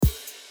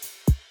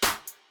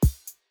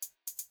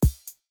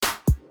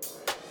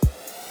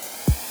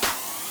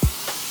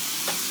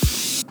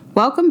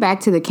Welcome back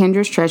to the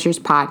Kendra's Treasures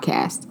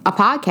podcast, a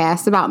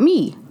podcast about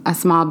me, a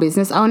small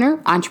business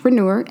owner,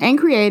 entrepreneur, and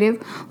creative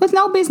with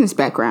no business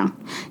background.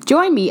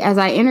 Join me as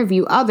I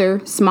interview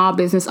other small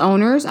business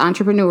owners,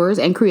 entrepreneurs,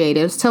 and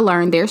creatives to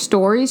learn their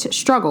stories,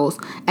 struggles,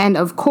 and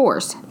of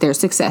course, their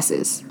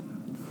successes.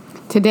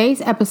 Today's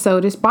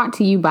episode is brought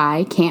to you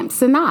by Camp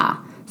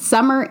Sanaa.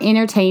 Summer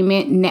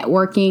entertainment,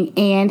 networking,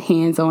 and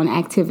hands-on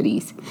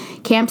activities.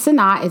 Camp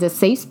Sanaa is a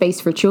safe space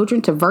for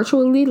children to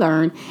virtually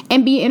learn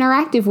and be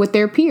interactive with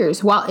their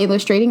peers while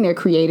illustrating their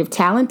creative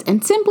talent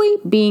and simply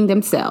being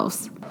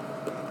themselves.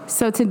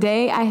 So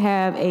today I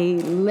have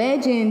a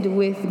legend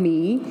with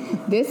me.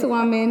 This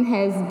woman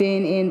has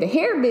been in the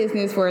hair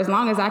business for as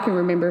long as I can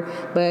remember,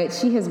 but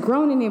she has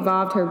grown and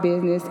evolved her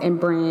business and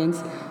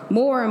brands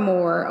more and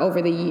more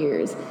over the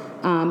years.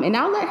 And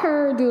I'll let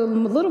her do a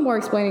little more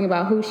explaining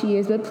about who she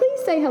is, but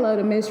please say hello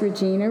to Miss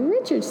Regina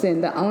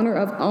Richardson, the owner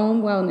of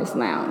Own Wellness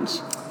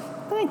Lounge.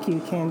 Thank you,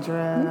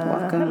 Kendra. You're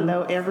welcome.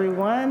 Hello,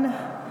 everyone.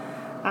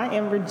 I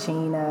am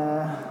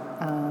Regina,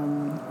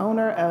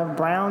 owner of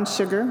Brown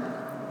Sugar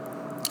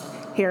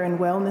Hair and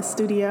Wellness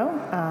Studio.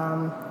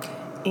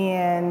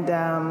 And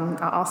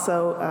I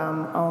also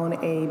own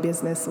a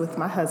business with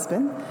my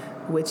husband,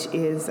 which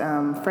is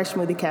Fresh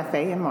Smoothie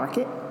Cafe and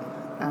Market.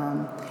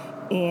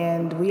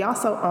 And we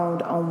also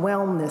owned a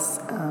wellness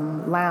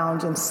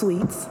lounge and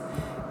suites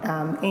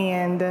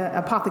and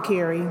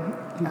apothecary.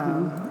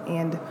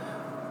 And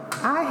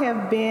I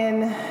have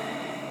been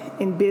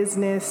in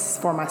business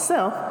for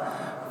myself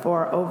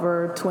for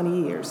over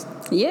 20 years.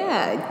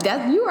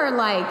 Yeah, you are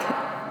like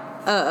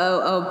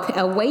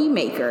a way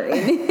maker. Well,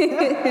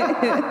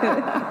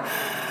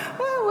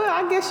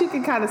 I guess you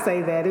could kind of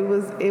say that. It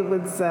was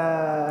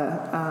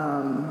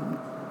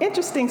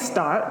interesting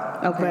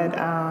start, okay. But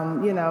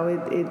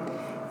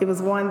it was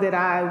one that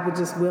I was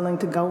just willing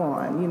to go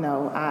on.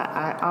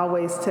 I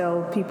always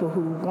tell people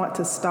who want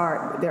to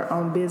start their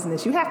own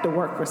business, you have to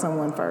work for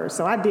someone first.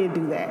 So I did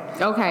do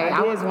that. Okay, I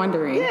was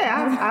wondering.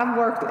 Yeah, I've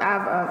worked.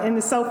 And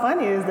it's so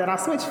funny is that I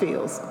switched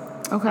fields.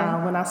 Okay.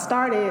 When I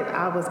started,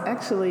 I was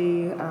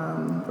actually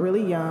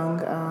really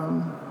young.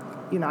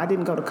 I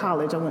didn't go to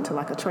college. I went to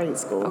like a trade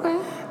school. Okay.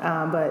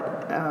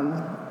 But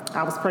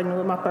I was pregnant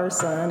with my first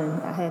son,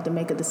 and I had to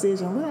make a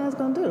decision what I was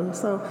going to do.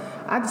 So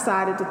I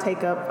decided to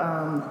take up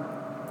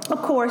a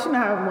course.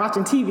 I'm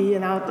watching TV,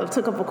 and I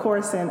took up a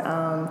course in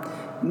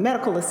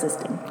medical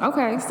assisting.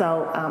 Okay.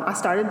 So I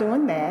started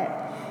doing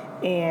that,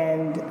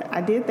 and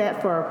I did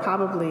that for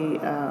probably,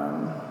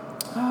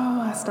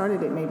 I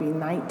started at maybe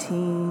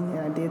 19, and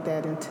I did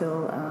that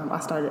until I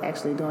started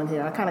actually doing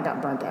hair. I kind of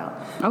got burnt out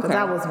because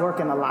I was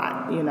working a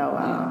lot,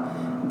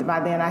 By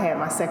then I had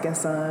my second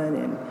son,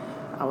 and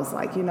I was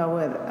like, you know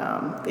what,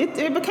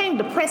 it became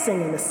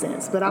depressing in a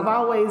sense, but I've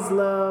always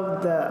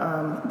loved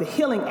the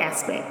healing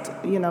aspect,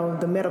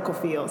 the medical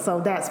field.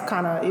 So that's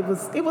kind of, it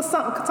was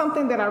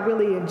something that I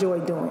really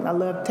enjoyed doing. I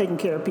love taking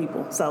care of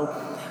people. So,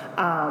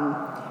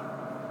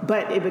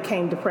 but it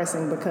became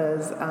depressing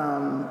because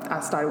I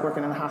started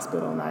working in a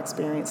hospital, and I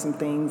experienced some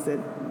things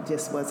that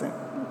just wasn't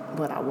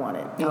what I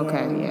wanted.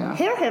 Okay, and yeah.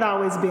 Hair had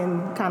always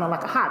been kind of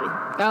like a hobby.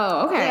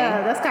 Oh, okay.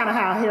 Yeah, that's kind of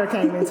how hair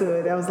came into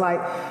it. I was like,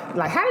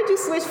 how did you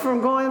switch from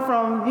going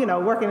from,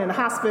 working in a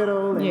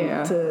hospital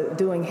to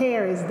doing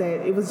hair? Is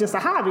that it was just a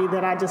hobby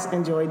that I just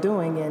enjoyed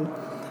doing. And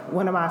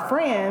one of my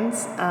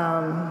friends,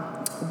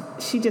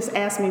 she just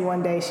asked me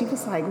one day, she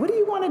was like, what do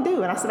you want to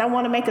do? And I said, I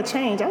want to make a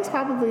change. I was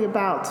probably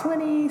about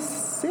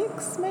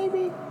 26,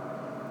 maybe.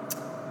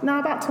 No,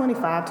 about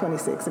 25,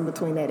 26, in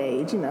between that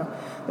age,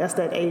 That's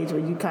that age where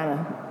you kind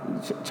of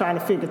trying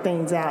to figure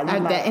things out.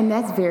 And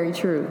that's very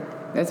true.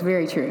 That's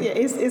very true. Yeah,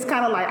 it's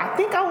kind of like, I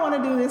think I want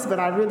to do this, but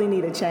I really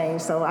need a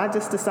change. So I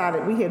just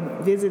decided, we had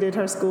visited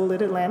her school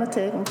at Atlanta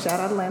Tech, and shout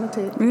out Atlanta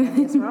Tech,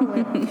 that's where I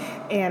went.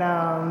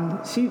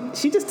 And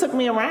she just took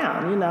me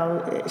around,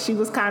 She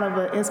was kind of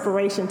an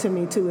inspiration to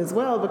me too as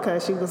well,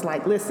 because she was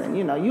like, listen,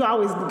 you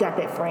always got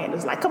that friend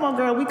who's like, come on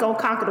girl, we gonna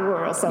conquer the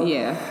world. So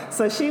yeah.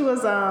 So she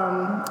was,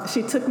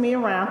 she took me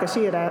around, because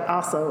she had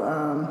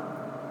also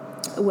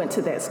went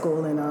to that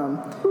school, and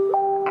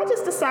I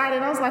just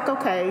decided, I was like,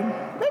 okay,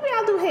 maybe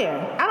I'll do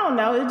hair. I don't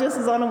know, it just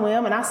was on a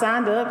whim, and I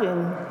signed up,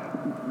 and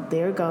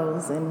there it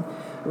goes. And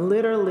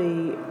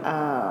literally,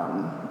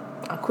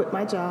 I quit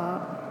my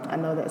job. I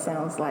know that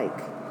sounds like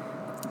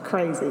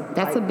crazy.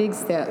 That's a big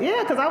step.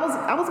 Yeah, because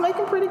I was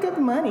making pretty good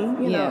money,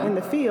 in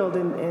the field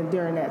and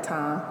during that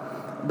time.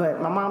 But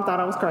my mom thought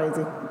I was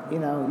crazy. You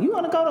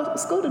want to go to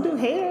school to do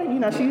hair?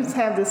 She used to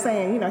have this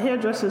saying,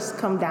 hairdressers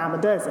come dime a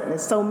dozen.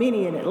 There's so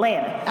many in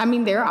Atlanta. I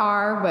mean, there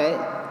are,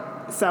 but...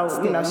 So,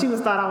 still. She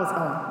thought I was,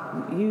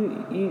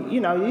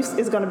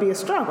 it's going to be a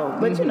struggle.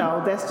 But,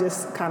 that's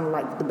just kind of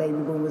like the baby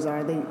boomers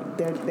are.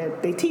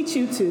 They teach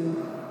you to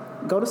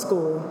go to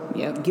school,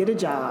 get a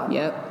job,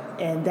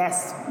 and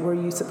that's where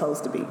you're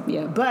supposed to be.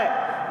 Yep.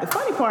 But the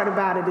funny part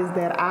about it is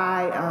that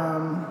I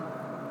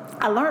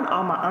learned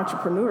all my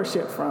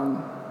entrepreneurship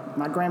from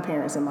my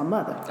grandparents and my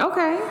mother.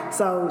 Okay.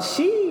 So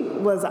she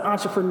was an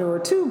entrepreneur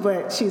too,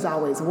 but she's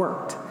always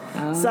worked.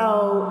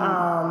 So,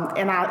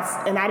 and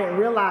I didn't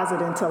realize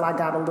it until I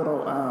got a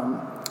little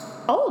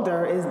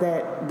older, is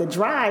that the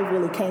drive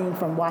really came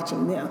from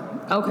watching them.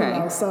 Okay. You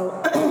know?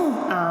 So,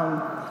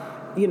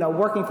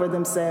 working for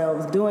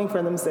themselves, doing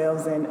for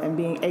themselves, and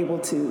being able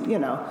to,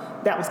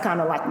 that was kind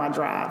of like my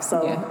drive.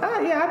 So,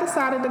 I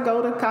decided to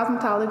go to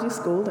cosmetology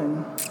school,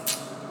 and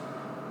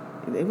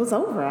it was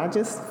over. I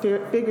just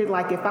figured,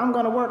 like, if I'm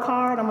going to work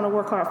hard, I'm going to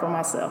work hard for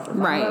myself.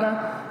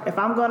 If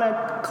I'm going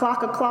to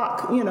clock a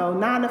clock,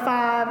 9 to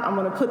 5, I'm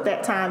going to put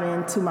that time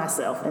into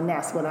myself, and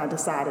that's what I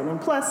decided.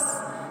 And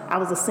plus, I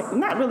was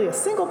not really a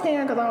single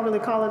parent, because I don't really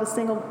call it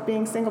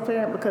being single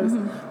parent, because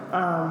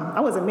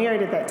I wasn't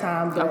married at that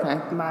time,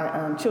 but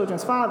my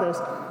children's fathers,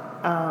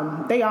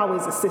 they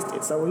always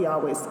assisted, so I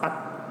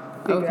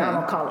figured I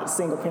don't call it a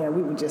single parent.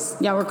 We were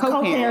just we're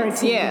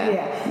co-parents.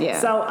 Yeah.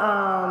 So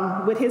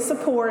with his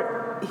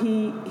support,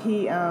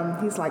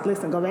 he's like,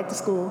 listen, go back to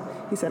school.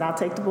 He said, I'll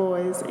take the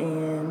boys,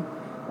 and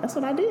that's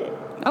what I did.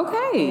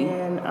 Okay.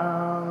 And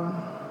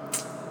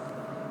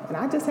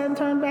I just haven't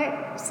turned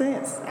back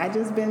since. I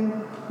just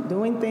been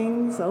doing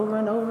things over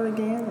and over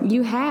again.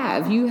 You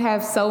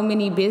have so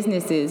many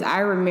businesses.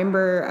 I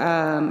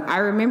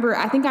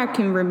think I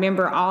can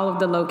remember all of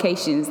the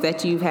locations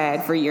that you've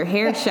had for your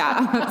hair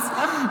shops.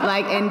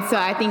 And so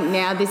I think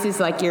now this is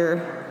like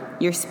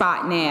your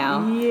spot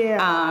now.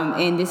 Yeah.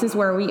 And this is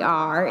where we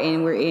are,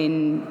 and we're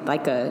in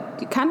like a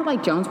kind of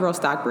like Jonesboro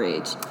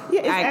Stockbridge.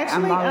 Yeah, it's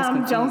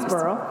actually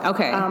Jonesboro.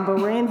 Okay. But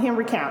we're in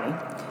Henry County.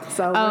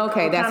 So that's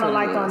kind of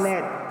like it is. on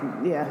that,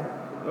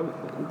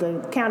 the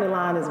county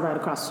line is right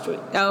across the street.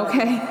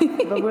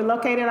 Okay. But we're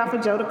located off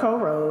of Jodico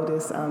Road.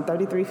 It's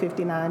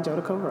 3359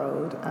 Jodico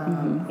Road.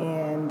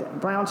 And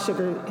Brown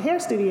Sugar Hair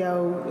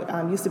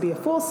Studio used to be a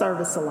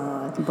full-service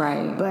salon.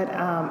 Right. But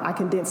I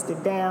condensed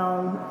it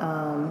down,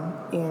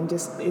 and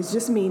it's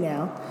just me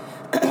now.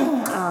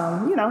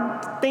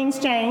 Things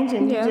change,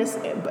 and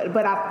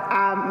but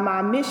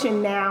my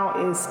mission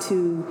now is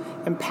to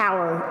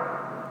empower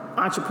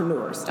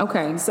entrepreneurs.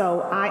 Okay.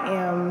 So I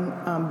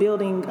am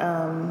building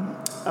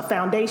a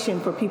foundation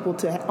for people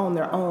to own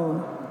their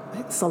own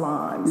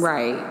salons,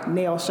 right?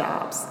 Nail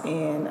shops,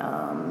 and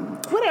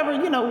whatever,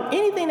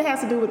 anything that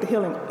has to do with the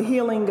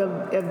healing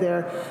of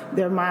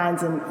their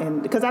minds,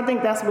 and because I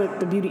think that's what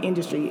the beauty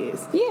industry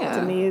is. Yeah.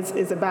 To me,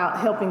 it's about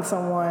helping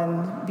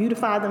someone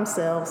beautify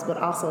themselves, but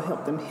also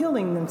help them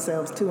healing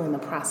themselves too in the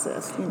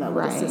process. With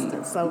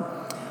assistance. So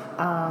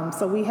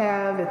we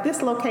have at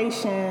this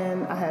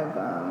location, I have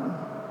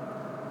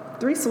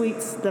 3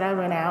 suites that I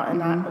rent out,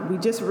 and we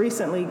just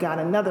recently got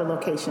another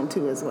location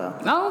too as well.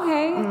 Oh,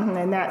 okay.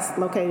 And that's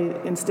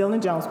located still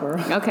in Jonesboro.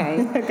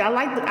 Okay. I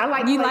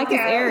like. You like this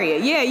area?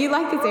 Yeah, you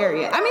like this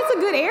area. I mean, it's a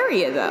good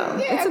area though.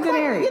 Yeah, it's a good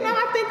area.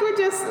 I think we're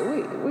just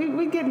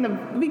we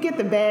get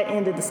the bad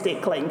end of the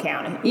stick, Clayton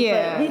County.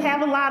 Yeah. But we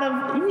have a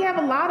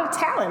lot of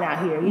talent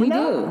out here. We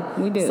do.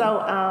 So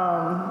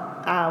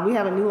we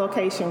have a new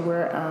location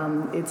where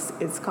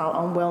it's called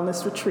On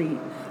Wellness Retreat.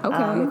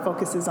 Okay. It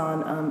focuses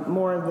on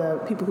more of the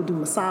people who do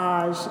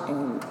massage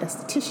and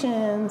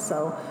estheticians.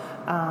 So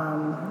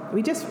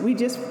we just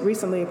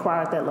recently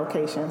acquired that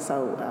location.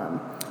 So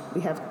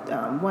we have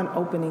one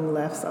opening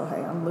left. So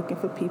hey, I'm looking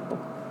for people.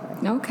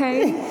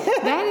 Okay.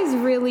 That is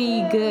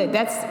really good.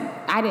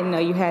 I didn't know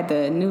you had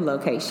the new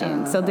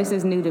location. So this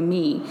is new to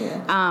me. Yeah.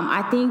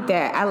 I think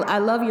that I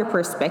love your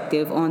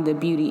perspective on the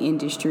beauty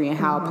industry and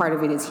how part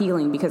of it is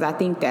healing, because I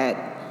think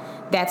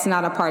that's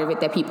not a part of it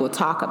that people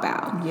talk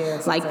about.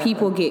 Yes, like exactly.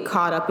 People get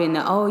caught up in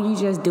you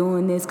just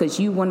doing this because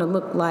you want to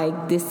look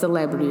like this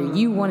celebrity, or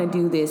you want to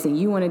do this and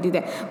you want to do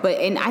that.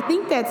 And I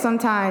think that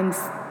sometimes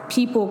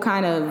people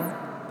kind of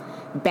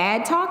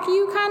bad talk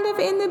you kind of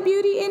in the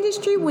beauty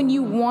industry when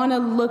you want to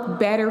look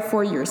better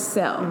for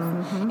yourself.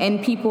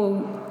 And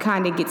people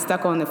kind of get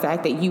stuck on the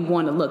fact that you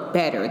want to look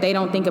better. They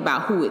don't think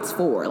about who it's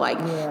for.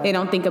 They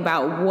don't think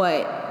about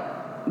what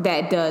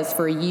that does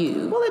for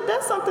you. Well, it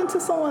does something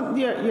to someone,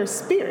 your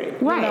spirit,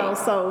 right?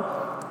 So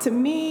to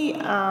me,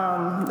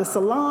 the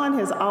salon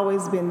has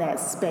always been that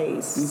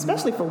space,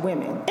 especially for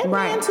women and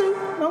men too.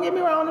 Don't get me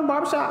wrong, in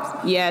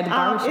barbershops. Yeah, the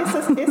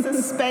barbershop. It's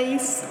a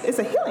space. It's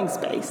a healing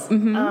space.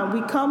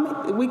 We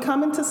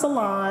come into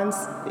salons.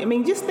 I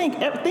mean, just think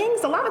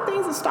a lot of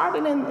things have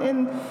started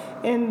in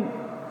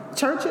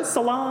churches,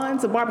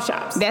 salons, and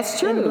barbershops. That's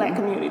true. In the Black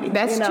community.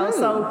 That's true.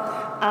 So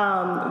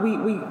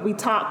we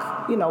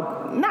talk,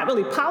 not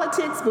really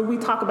politics, but we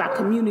talk about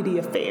community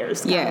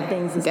affairs, kind of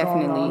things that's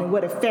going on and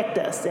what affect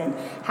us and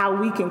how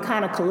we can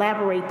kind of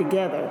collaborate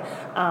together.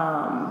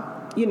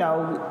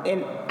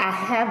 And I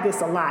have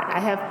this a lot. I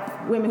have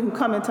women who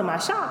come into my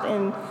shop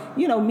and,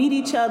 meet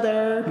each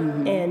other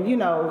and,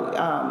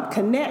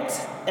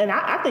 connect. And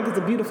I think it's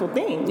a beautiful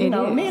thing,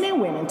 men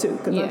and women too,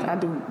 because I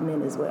do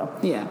men as well.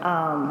 Yeah.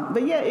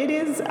 But yeah, it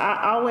is.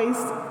 I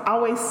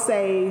always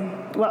say,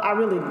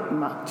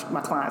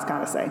 my clients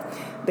kind of say,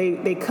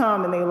 they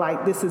come and they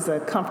like, this is a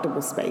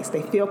comfortable space.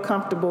 They feel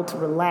comfortable to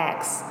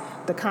relax,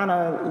 to kind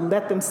of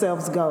let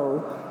themselves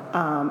go.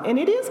 And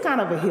it is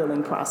kind of a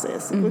healing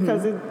process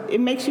because it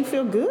makes you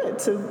feel good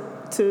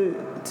to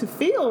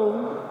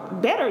feel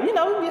better. You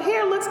know, your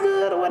hair looks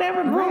good or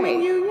whatever,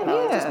 grooming you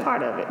know, it's just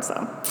part of it.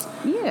 So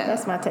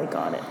that's my take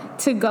on it.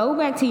 To go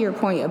back to your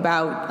point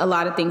about a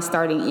lot of things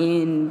starting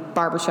in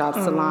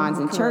barbershops, salons,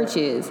 and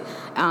churches,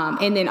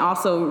 and then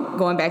also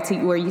going back to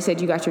where you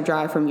said you got your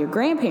drive from your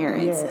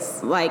grandparents.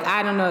 Yes. Like,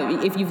 I don't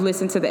know if you've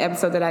listened to the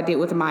episode that I did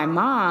with my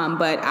mom,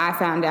 but I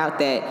found out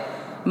that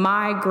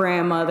my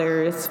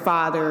grandmother's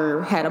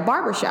father had a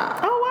barbershop.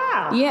 Oh,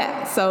 wow.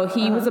 Yeah, so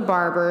he was a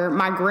barber.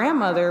 My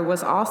grandmother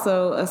was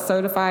also a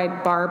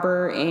certified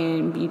barber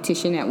and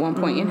beautician at one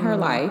point in her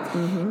life.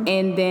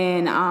 And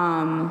then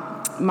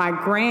my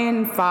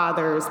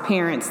grandfather's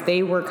parents,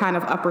 they were kind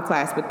of upper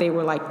class, but they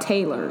were like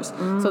tailors.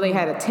 So they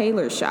had a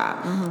tailor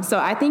shop. So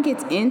I think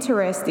it's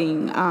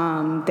interesting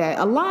that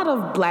a lot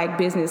of black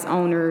business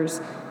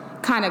owners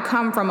kind of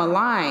come from a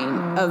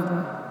line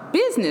of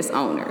business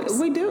owners.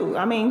 We do.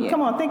 I mean, come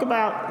on, think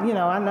about, you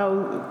know, I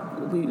know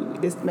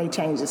this may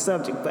change the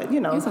subject, but, you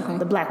know,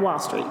 the Black Wall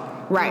Street.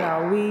 Right.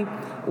 You know,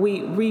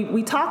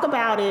 we talk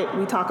about it.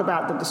 We talk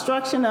about the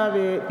destruction of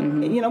it.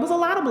 You know, it was a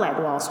lot of Black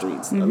Wall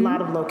Streets, a lot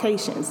of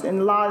locations in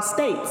a lot of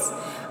states.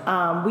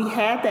 We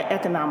had that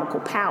economical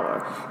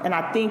power, and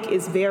I think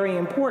it's very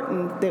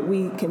important that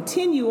we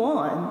continue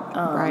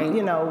on.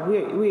 You know,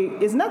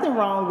 there's nothing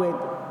wrong with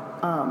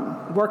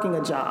working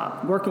a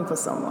job, working for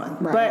someone.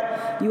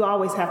 But you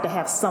always have to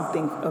have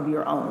something of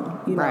your own,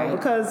 you know,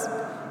 because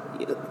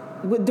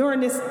during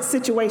this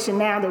situation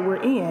now that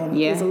we're in,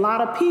 there's a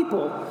lot of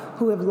people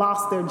who have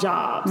lost their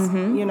jobs,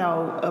 you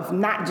know, of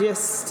not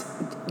just,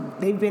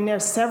 they've been there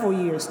several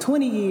years,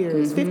 20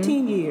 years,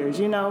 15 years,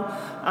 you know,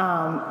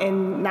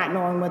 and not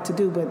knowing what to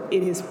do. But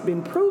it has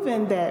been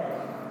proven that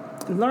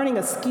learning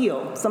a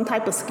skill, some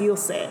type of skill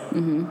set,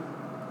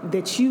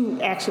 that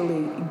you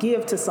actually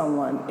give to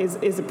someone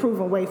is a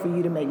proven way for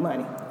you to make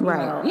money.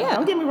 Right. You know?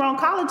 Don't get me wrong,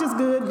 college is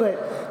good,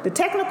 but the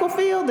technical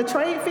field, the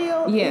trade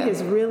field, it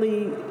has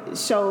really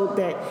showed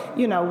that,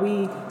 you know,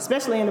 we,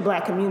 especially in the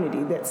black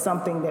community, that's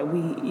something that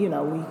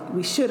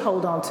we should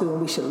hold on to and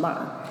we should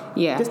learn.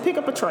 Yeah. Just pick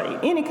up a trade,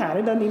 any kind.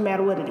 It doesn't even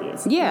matter what it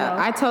is. Yeah, you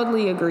know? I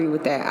totally agree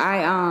with that.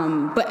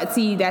 But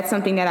see, that's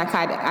something that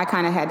I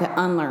kind of had to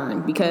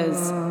unlearn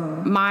because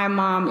my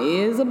mom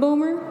is a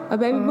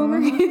baby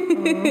boomer.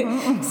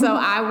 So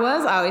I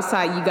was always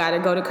taught, you got to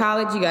go to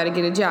college, you got to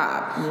get a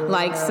job.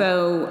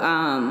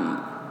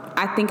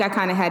 I think I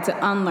kind of had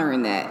to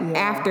unlearn that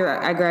after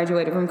I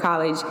graduated from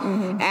college,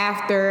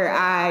 after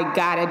I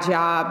got a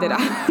job that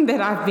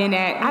I've been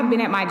at. I've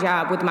been at my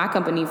job with my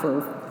company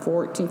for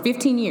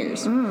 15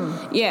 years.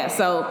 Yeah,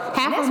 so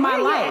half of my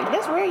life.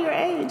 That's rare your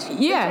age.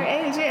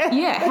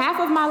 Yeah, half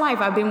of my life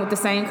I've been with the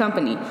same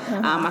company.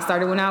 I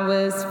started when I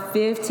was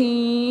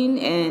 15,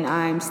 and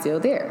I'm still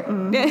there.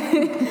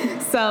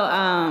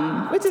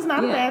 So, which is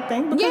not a bad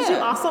thing because you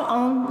also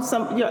own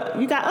some.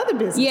 You got other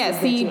businesses. Yeah,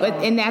 see,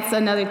 and that's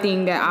another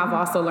thing that I've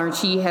also learned.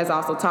 She has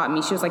also taught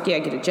me. She was like, "Yeah,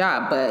 get a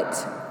job,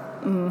 but."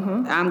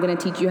 I'm going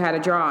to teach you how to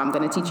draw. I'm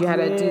going to teach you how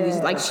to do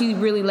this. Like, she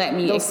really let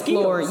me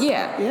explore,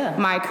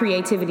 my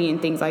creativity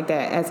and things like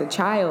that as a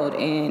child.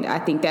 And I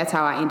think that's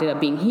how I ended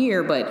up being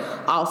here. But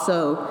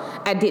also,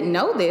 I didn't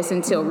know this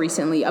until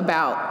recently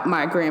about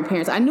my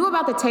grandparents. I knew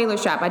about the tailor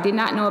shop. I did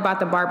not know about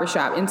the barber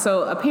shop. And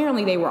so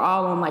apparently they were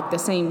all on like the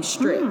same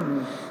strip.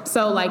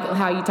 So like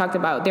how you talked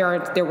about,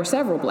 there were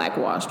several Black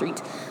Wall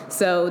Streets.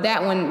 So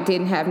that one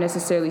didn't have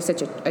necessarily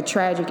such a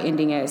tragic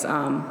ending as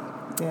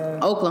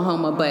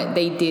Oklahoma, but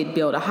they did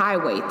build a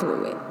highway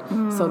through it.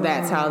 So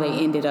that's how they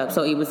ended up.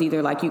 So it was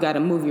either like you got to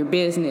move your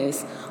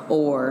business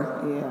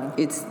or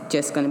it's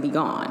just going to be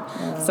gone.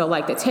 So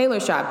like the tailor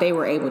shop, they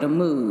were able to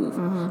move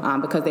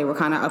because they were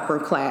kind of upper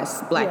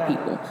class black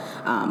people.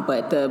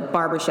 But the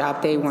barber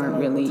shop, they weren't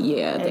really,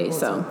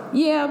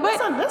 but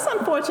that's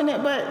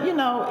unfortunate, but you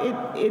know,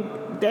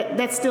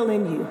 that's still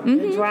in you.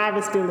 The drive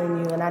is still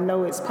in you, and I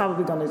know it's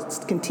probably going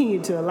to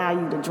continue to allow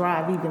you to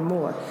drive even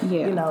more.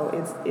 You know,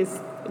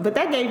 but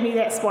that gave me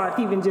that spark.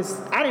 Even just,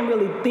 I didn't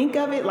really think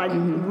of it. Like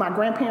my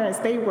grandparents,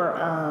 they were.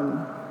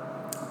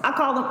 I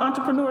call them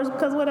entrepreneurs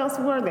because what else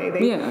were they?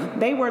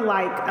 They were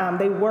like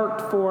they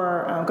worked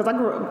for because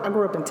I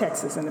grew up in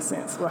Texas in a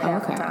sense. Well,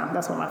 half the time.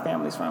 That's where my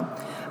family's from.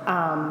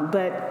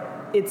 But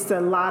it's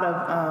a lot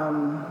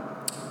of.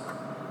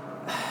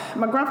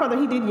 My grandfather,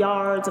 he did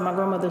yards, and my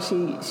grandmother,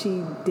 she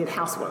did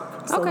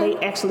housework. So they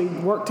actually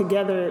worked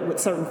together with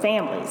certain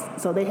families.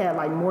 So they had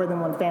like more than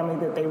one family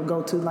that they would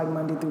go to like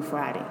Monday through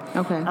Friday.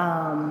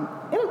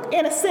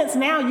 In a sense,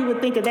 now you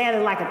would think of that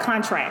as like a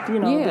contract. You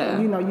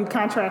know, you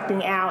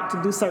contracting out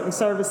to do certain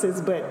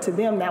services, but to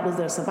them that was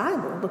their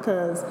survival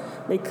because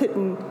they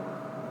couldn't.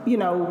 You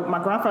know,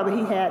 my grandfather,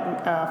 he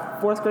had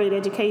fourth grade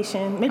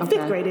education, maybe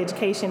fifth grade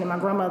education, and my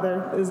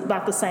grandmother is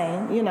about the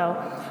same, you know.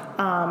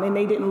 And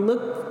they didn't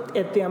look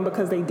at them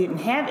because they didn't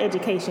have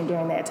education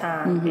during that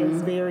time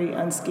as very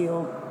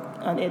unskilled,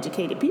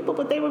 uneducated people.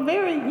 But they were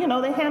very, you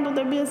know, they handled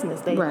their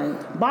business. They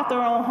bought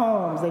their own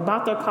homes. They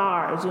bought their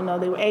cars. You know,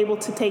 they were able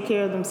to take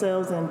care of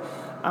themselves. And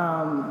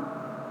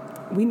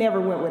we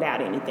never went without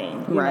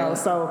anything, you know.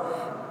 So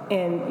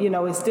and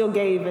it still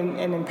gave an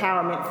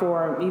empowerment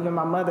for even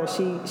my mother.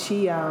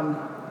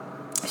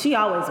 She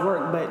always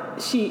worked,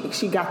 but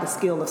she got the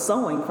skill of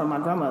sewing from my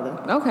grandmother.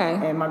 Okay.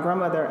 And my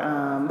grandmother,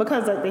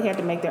 because they had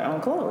to make their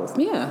own clothes.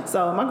 Yeah.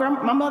 So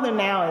my mother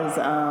now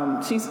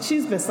is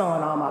she's been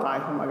sewing all my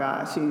life. Oh my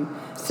God,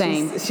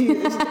 Same. She's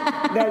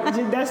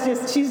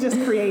just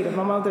creative.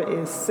 My mother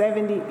is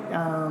 70.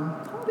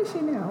 How old is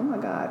she now? Oh my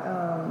God.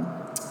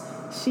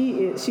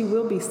 She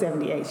will be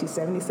 78. She's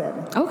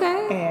 77.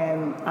 Okay.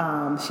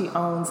 And she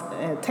owns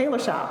a tailor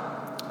shop.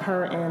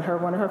 Her and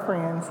one of her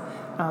friends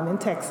in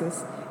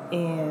Texas.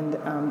 And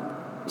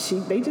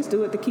they just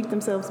do it to keep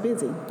themselves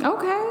busy.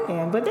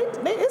 Okay. But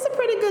it's a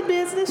pretty good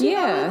business. You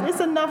know, it's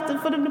enough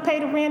for them to pay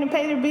the rent and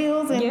pay their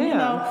bills, and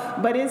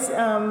But it's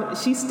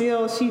she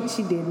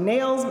did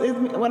nails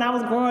when I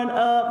was growing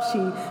up.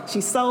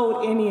 She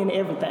sold any and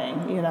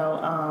everything.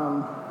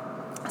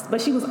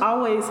 But she was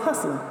always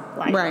hustling.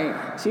 Right.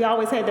 She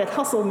always had that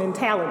hustle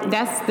mentality.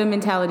 That's the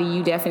mentality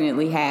you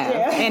definitely have.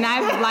 Yeah. And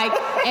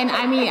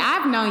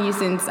I've known you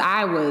since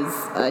I was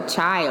a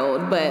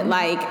child, but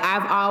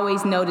I've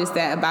always noticed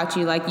that about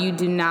you. You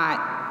do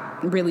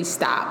not really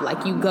stop.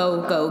 You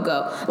go.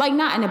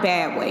 Not in a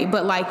bad way,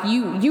 but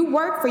you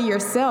work for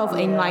yourself,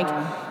 and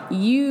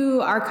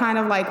you are kind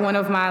of one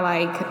of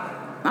my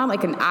not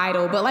like an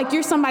idol, but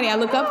you're somebody I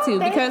look up to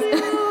because.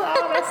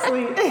 Oh, that's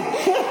sweet.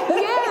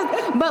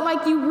 Yeah,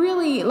 but you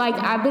really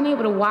I've been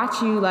able to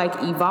watch you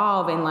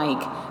evolve and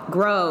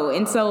grow,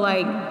 and so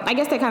I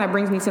guess that kind of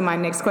brings me to my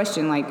next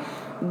question.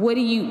 What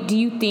do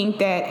you think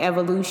that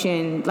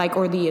evolution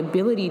or the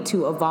ability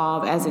to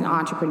evolve as an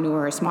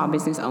entrepreneur, a small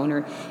business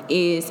owner,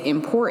 is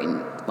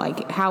important?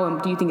 How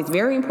do you think it's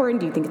very important?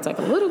 Do you think it's a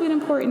little bit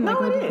important?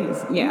 No, it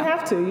is. Yeah.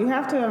 You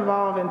have to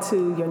evolve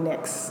into your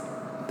next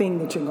thing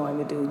that you're going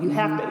to do. You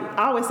have to.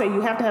 I always say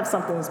you have to have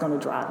something that's going to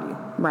drive you.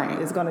 Right.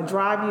 It's going to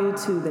drive you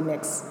to the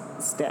next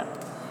step,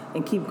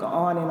 and keep going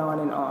on and on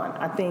and on.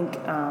 I think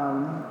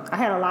I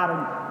had a lot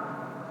of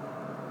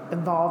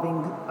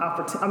evolving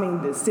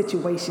the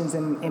situations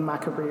in my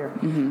career.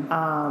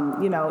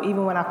 Mm-hmm.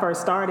 Even when I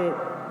first started,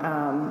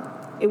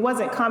 it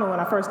wasn't common when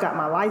I first got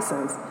my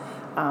license.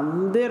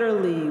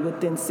 Literally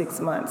within 6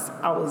 months,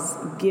 I was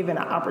given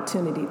an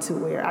opportunity to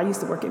where I used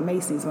to work at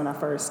Macy's when I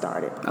first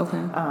started.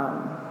 Okay.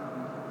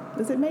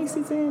 Was it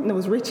Macy's then? No, it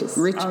was Riches.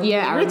 I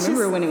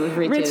remember when it was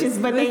Riches.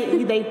 But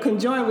they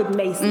conjoined with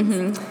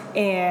Macy's,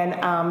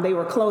 and they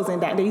were closing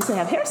down. They used to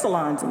have hair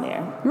salons in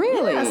there.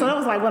 Really? Yeah, so that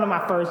was one of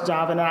my first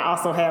jobs, and I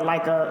also had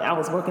I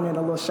was working in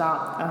a little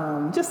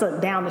shop just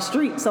down the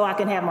street, so I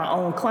can have my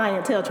own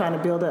clientele trying to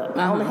build up.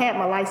 I only had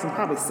my license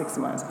probably 6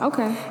 months.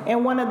 Okay.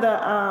 And one of the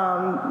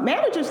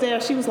managers there,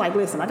 she was like,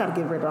 "Listen, I got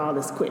to get rid of all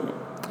this equipment,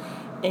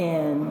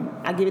 and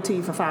I give it to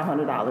you for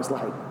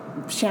 $500,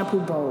 shampoo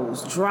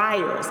bowls,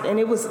 dryers," and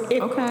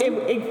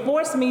it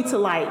forced me to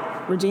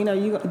Regina,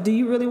 do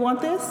you really want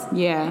this?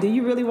 Yeah. Do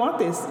you really want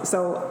this?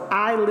 So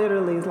I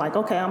literally was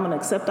okay, I'm going to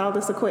accept all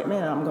this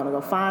equipment, and I'm going to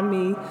go find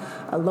me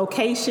a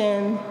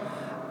location.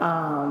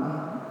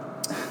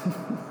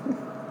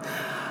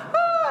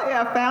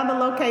 I found the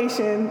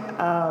location.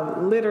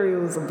 Literally,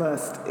 it was a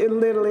bust. I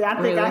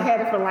think I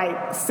had it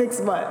for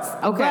 6 months.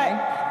 Okay.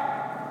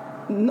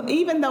 But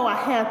even though I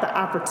had the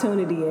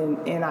opportunity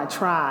and I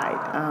tried,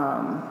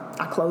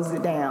 I closed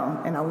it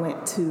down, and I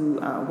went to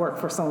work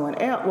for someone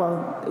else.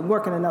 Well,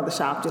 work in another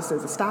shop just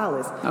as a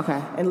stylist.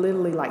 Okay. And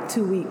literally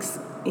 2 weeks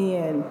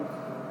in,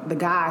 the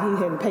guy, he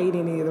hadn't paid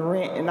any of the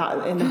rent,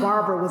 and the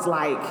barber was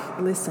like,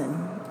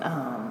 "Listen,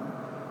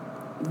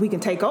 we can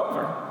take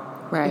over.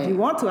 Right. If you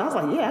want to." I was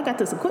like, "Yeah, I got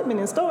this equipment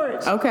in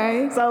storage."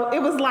 Okay. So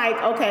it was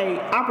okay,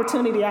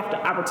 opportunity after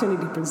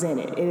opportunity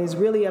presented. It is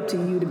really up to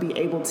you to be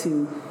able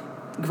to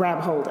grab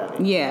hold of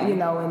it. Yeah.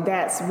 And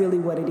that's really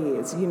what it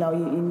is. And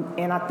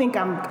I think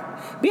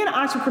being an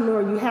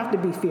entrepreneur, you have to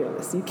be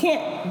fearless. You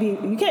can't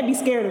be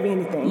scared of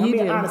anything. I'm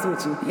being honest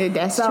with you. Yeah,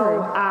 that's true.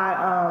 So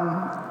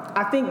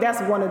I think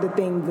that's one of the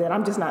things that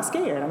I'm just not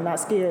scared. I'm not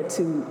scared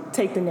to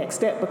take the next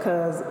step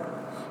because,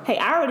 hey,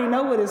 I already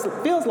know what it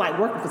feels like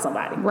working for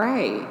somebody.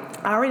 Right.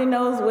 I already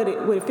know what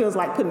it feels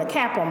like putting a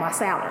cap on my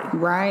salary.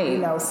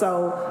 Right.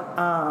 So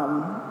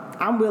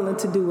I'm willing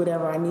to do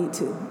whatever I need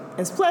to.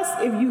 And plus,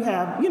 if you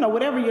have,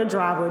 whatever your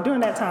drive was,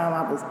 during that time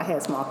I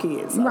had small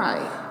kids. So, right.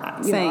 I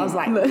was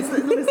like,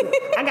 listen,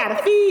 I got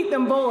to feed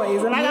them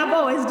boys, and I got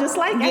boys just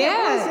like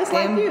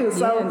you.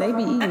 So they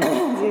be eating.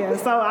 Yeah.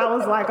 So I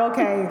was like,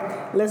 okay,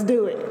 let's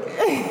do it.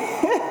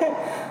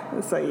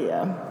 So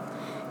yeah.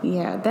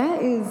 Yeah,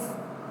 that is.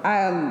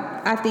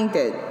 I think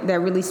that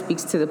really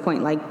speaks to the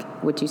point,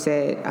 what you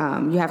said.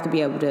 You have to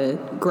be able to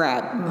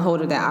grab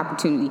hold of that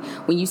opportunity.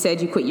 When you said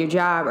you quit your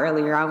job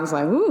earlier, I was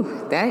like,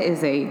 "Ooh,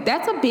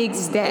 that's a big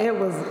step."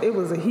 It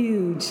was a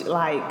huge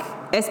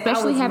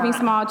especially having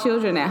small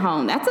children at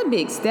home. That's a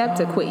big step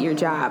to quit your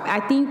job. I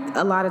think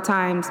a lot of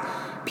times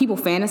people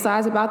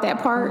fantasize about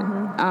that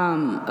part,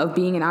 of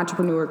being an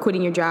entrepreneur,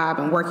 quitting your job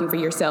and working for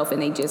yourself,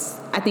 and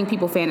I think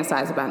people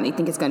fantasize about it and they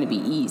think it's going to be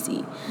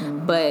easy.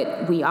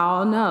 But we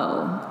all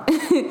know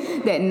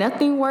that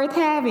nothing worth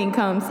having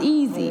comes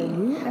easy.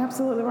 You're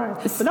absolutely right.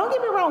 But don't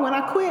get me wrong, when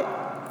I quit,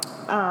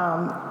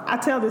 I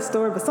tell this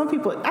story, but some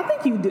people, I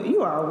think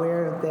you are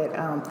aware that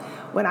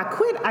when I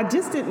quit, I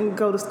just didn't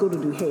go to school to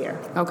do hair.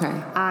 Okay.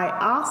 I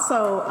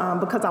also,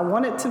 because I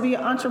wanted to be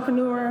an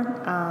entrepreneur,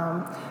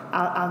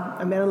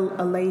 I met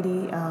a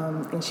lady,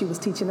 and she was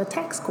teaching a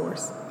tax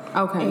course.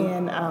 Okay.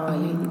 And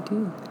you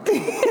do.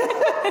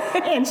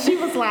 and she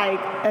was like,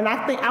 and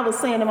I was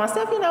saying to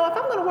myself, if I'm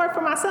going to work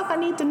for myself, I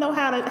need to know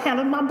how to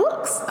handle my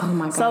books. Oh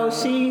my God. So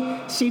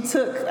she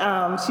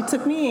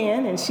took me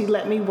in, and she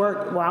let me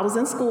work while I was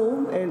in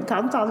school, in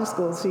cosmetology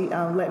school. She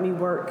let me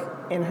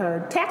work in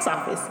her tax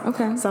office.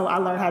 Okay. So I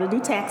learned how to do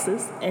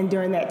taxes, and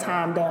during that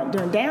time,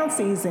 during down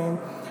season,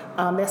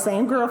 that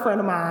same girlfriend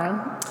of mine,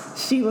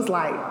 she was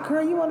like,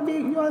 "Girl, you want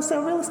to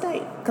sell real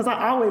estate?" Because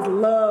I always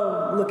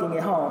loved looking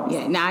at homes.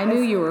 Yeah. Now I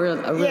knew you were a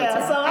realtor.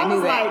 Yeah. So I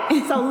was that.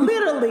 like, so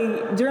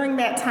literally during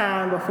that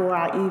time before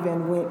I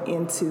even went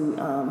into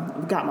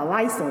got my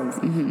license,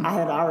 I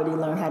had already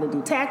learned how to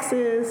do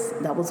taxes.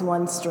 That was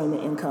one stream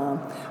of income.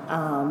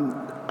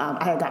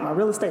 I had got my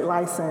real estate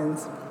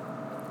license.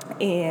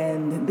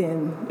 And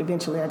then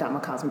eventually I got my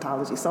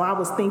cosmetology. So I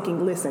was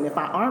thinking, listen, if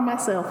I arm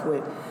myself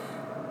with,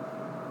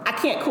 I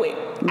can't quit.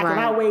 I can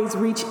always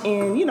reach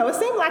in. It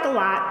seemed like a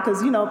lot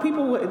because,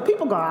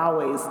 people go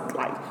always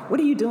like, what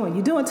are you doing?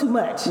 You're doing too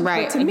much.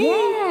 Right. But to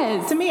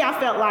me, I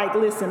felt like,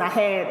 listen, I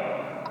had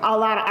a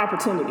lot of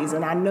opportunities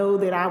and I know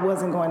that I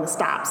wasn't going to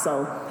stop.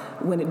 So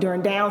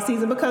during down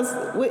season, because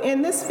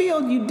in this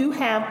field, you do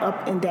have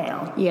up and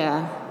down.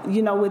 Yeah.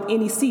 With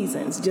any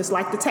seasons, just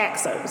like the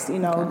tax service,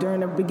 during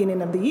the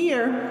beginning of the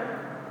year,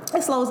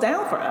 it slows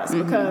down for us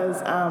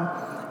because,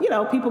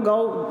 people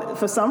go,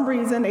 for some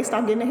reason, they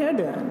stop getting their hair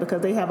done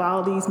because they have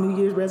all these New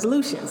Year's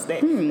resolutions.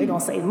 They're going to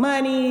save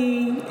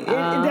money.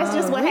 That's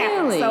just what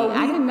happens. So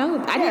I didn't know.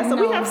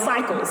 We have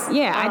cycles.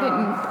 Yeah,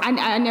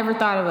 I never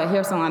thought of a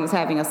hair salon as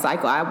having a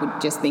cycle. I would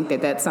just think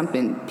that that's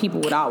something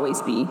people would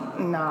always be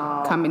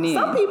coming in.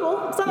 Some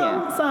people,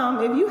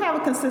 some. If you have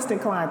a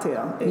consistent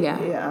clientele.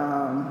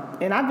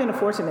 And I've been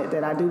fortunate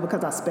that I do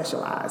because I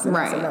specialize. And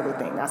that's another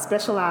thing. I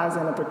specialize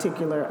in a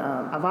particular,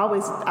 I've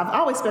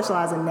always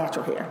specialized in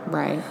natural hair.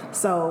 Right.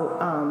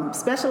 So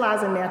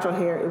specialize in natural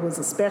hair, it was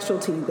a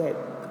specialty that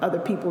other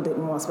people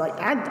didn't want. So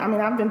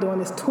I've been doing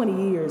this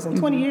 20 years. And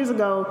 20 years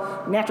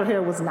ago, natural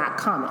hair was not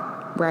common.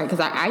 Right, because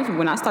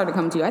when I started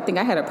coming to you, I think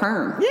I had a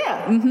perm.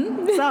 Yeah.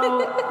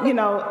 So,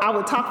 I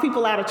would talk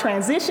people out of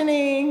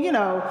transitioning,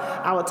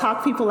 I would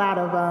talk people out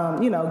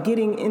of,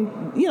 getting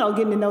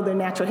to know their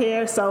natural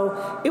hair.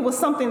 So it was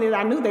something that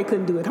I knew they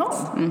couldn't do at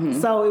home.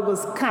 So it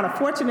was kind of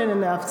fortunate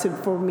enough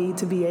for me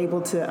to be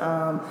able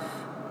to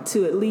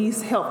at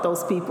least help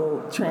those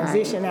people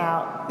transition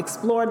out,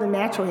 explore the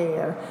natural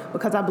hair,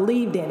 because I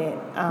believed in it.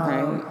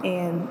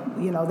 And,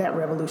 that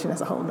revolution is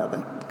a whole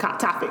nother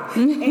topic.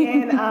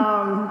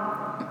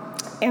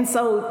 And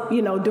so,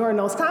 during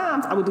those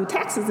times, I would do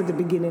taxes at the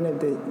beginning of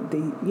the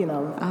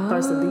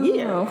first of the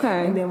year.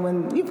 Okay. And then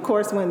when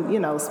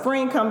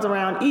spring comes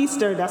around,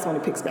 Easter, that's when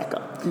it picks back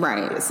up.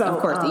 Right. So, of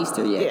course,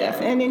 Easter,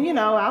 definitely. And then,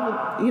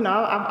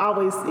 I've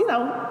always,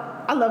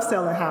 I love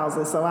selling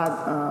houses, so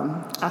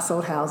I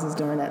sold houses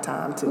during that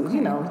time too.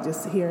 Okay.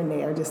 Just here and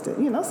there, just to,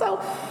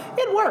 so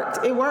it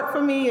worked. It worked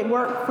for me. It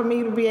worked for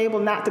me to be able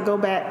not to go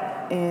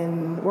back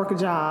and work a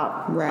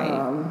job. Right.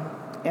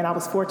 And I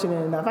was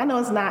fortunate enough. I know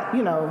it's not,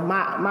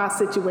 my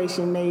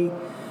situation may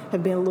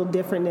have been a little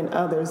different than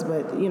others,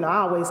 but I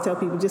always tell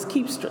people just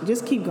keep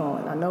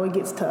going. I know it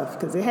gets tough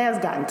because it has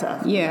gotten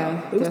tough.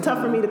 Yeah, it was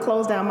tough for me to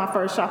close down my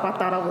first shop. I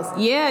thought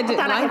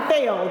I had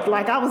failed.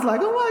 Like I was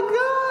like, oh my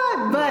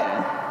God,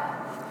 but.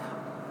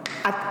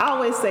 I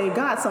always say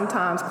God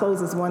sometimes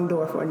closes one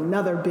door for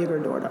another bigger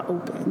door to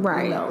open.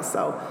 Right.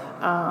 So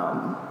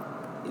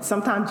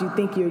sometimes you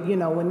think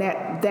when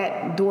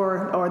that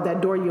door or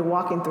that door you're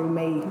walking through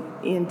may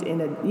end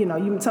in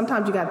a,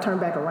 sometimes you got to turn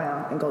back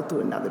around and go through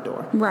another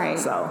door. Right.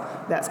 So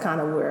that's kind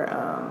of where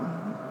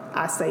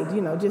I say,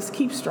 just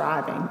keep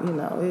striving.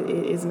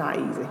 It's not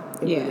easy.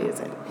 It really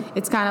isn't.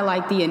 It's kind of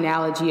like the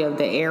analogy of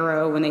the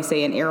arrow when they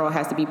say an arrow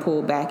has to be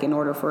pulled back in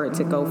order for it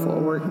to go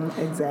forward.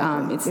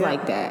 Exactly. It's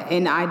like that.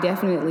 And I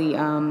definitely,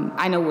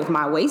 I know with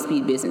my waist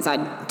bead business, I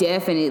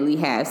definitely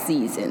have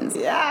seasons.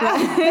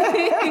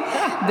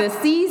 Yeah. The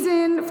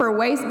season for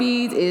waist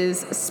beads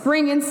is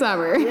spring and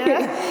summer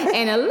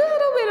and a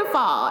little bit of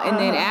fall. And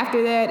then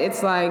after that,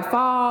 it's like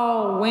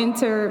fall,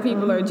 winter.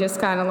 People are just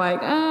kind of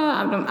like,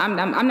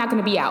 I'm not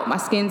going to be out. My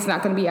skin's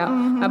not going to be out.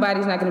 My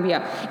body's not going to be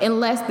out.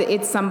 Unless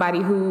it's somebody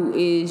who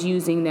is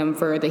using them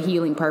for the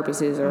healing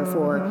purposes or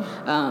for,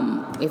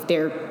 if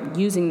they're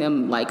using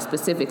them like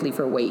specifically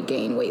for weight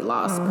gain, weight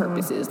loss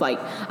purposes. Like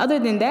other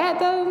than that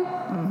though,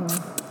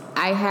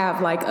 I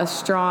have like a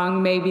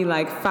strong, maybe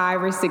like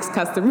 5 or 6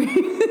 customers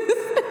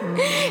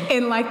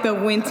in like the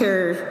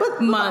winter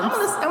months.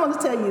 I'm going to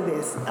tell you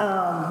this.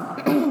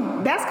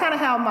 That's kind of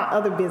how my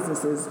other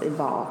businesses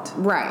evolved.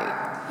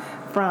 Right.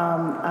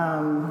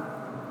 From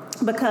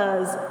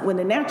because when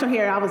the natural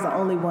hair, I was the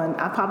only one.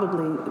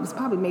 It was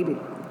probably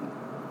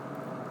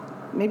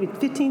maybe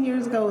 15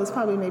 years ago. It was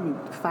probably maybe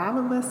 5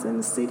 of us in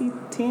the city,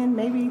 10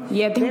 maybe.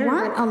 Yeah, there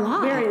weren't a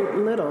lot.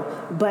 Very little,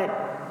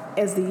 but.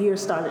 As the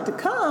years started to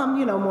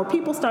come, more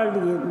people started to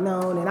get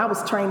known, and I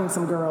was training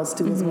some girls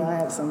too as well. I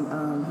had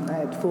I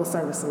had full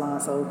service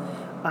salon, so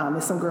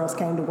if some girls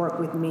came to work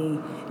with me,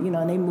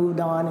 and they moved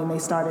on and they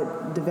started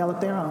to develop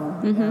their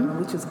own,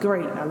 which was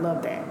great. I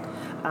love that.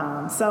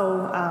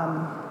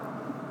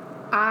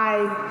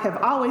 I have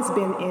always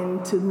been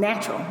into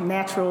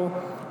natural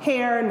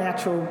hair,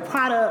 natural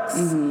products,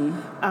 and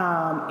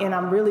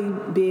I'm really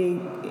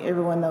big.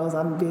 Everyone knows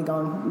I'm big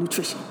on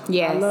nutrition.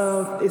 Yes.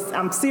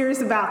 I'm serious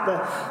about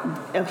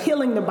of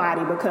healing the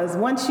body, because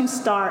once you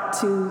start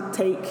to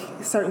take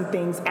certain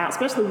things out,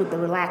 especially with the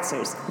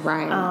relaxers,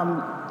 right,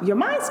 your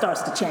mind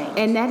starts to change.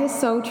 And that is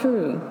so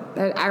true.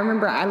 I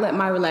remember I let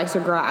my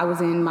relaxer grow. I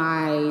was in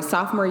my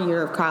sophomore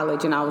year of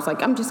college, and I was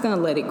like, I'm just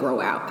gonna let it grow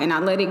out. And I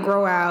let it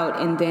grow out,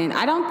 and then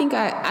I don't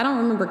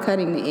remember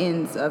cutting the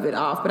ends of it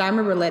off, but I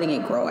remember letting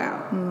it grow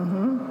out.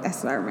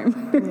 That's what I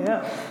remember.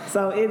 Yeah.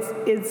 So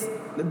it's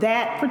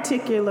that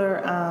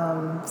particular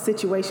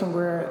situation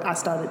where I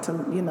started to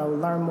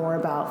learn more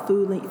about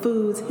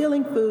foods,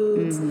 healing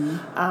foods.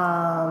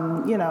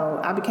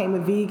 I became a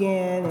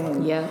vegan,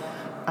 and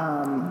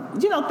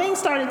things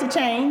started to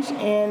change.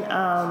 And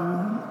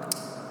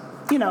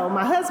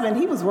my husband,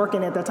 he was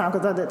working at that time,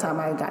 because at that time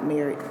I got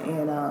married,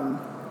 and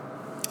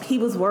he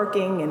was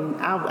working, and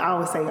I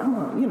always say,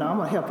 I'm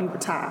gonna help you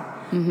retire.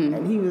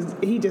 And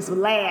he just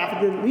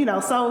laughed,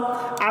 So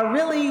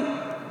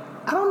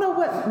I don't know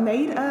what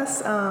made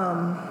us.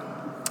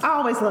 I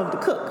always loved to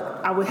cook.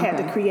 I had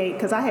to create,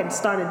 because I had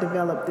started to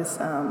develop this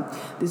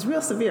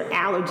real severe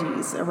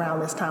allergies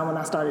around this time when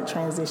I started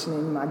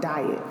transitioning my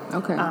diet.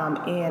 Okay.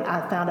 And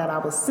I found out I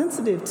was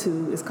sensitive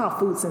to, it's called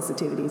food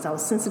sensitivities. I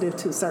was sensitive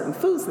to certain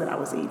foods that I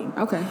was eating.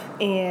 Okay.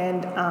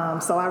 And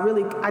so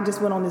I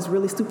just went on this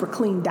really super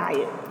clean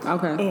diet.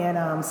 Okay.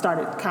 And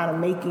started kind of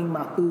making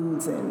my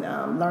foods and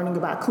learning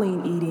about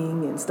clean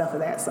eating and stuff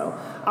of that. So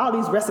all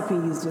these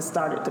recipes just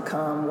started to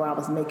come where I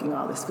was making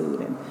all this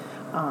food, and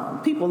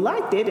people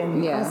liked it,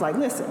 and I was like,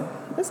 listen,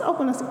 let's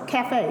open a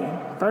cafe.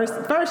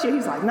 First year,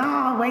 he's like,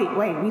 no, wait,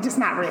 we just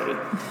not ready.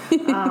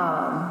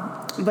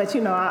 But,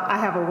 I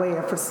have a way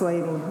of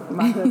persuading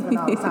my husband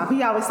all the time.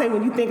 He always say,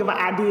 when you think of an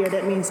idea,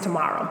 that means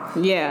tomorrow.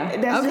 Yeah.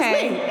 That's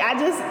okay.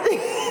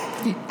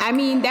 I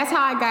mean, that's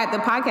how I got the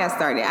podcast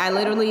started. I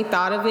literally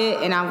thought of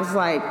it, and I was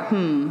like,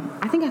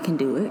 I think I can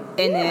do it.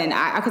 And then,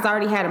 because I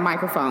already had a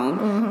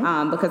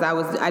microphone, because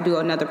I do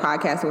another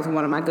podcast with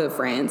one of my good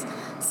friends.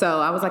 So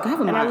I was like, I have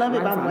a microphone. And I love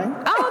it, by the way.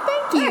 Oh,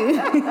 thank you.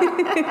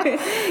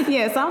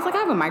 Yeah, so I was like, I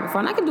have a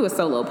microphone. I can do a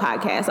solo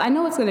podcast. I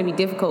know it's going to be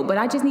difficult, but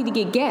I just need to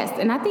get guests.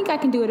 And I think I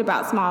can do it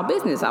about small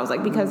business. I was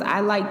like, because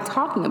I like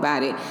talking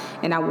about it,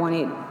 and I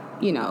wanted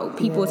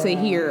people to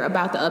hear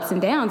about the ups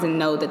and downs and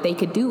know that they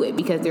could do it,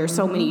 because there are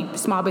so many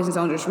small business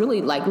owners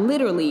really, like,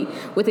 literally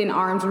within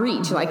arm's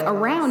reach, like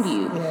around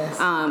you. Yes.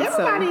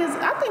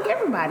 I think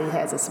everybody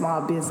has a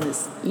small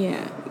business.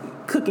 Yeah.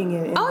 Cooking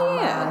in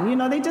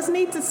mind. They just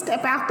need to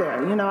step out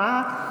there.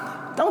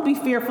 Don't be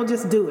fearful,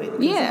 just do it.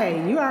 Yeah.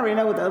 Hey, you already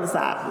know what the other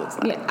side looks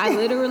like. Yeah, I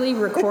literally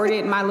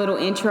recorded my little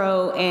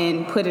intro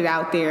and put it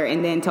out there,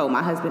 and then told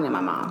my husband and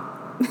my mom.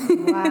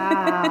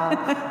 Wow.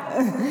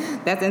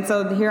 And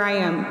so here I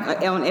am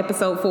on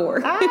episode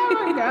 4.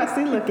 Oh, God,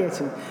 see, look at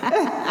you.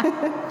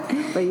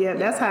 But yeah,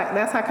 that's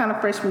how kind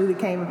of Fresh Smoothie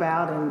came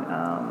about,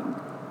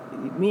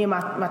 and me and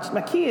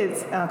my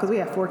kids, because we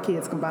have 4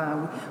 kids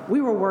combined,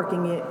 we were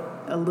working it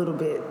a little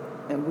bit,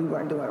 and we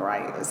weren't doing it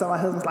right. So my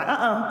husband's like,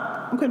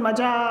 I'm quitting my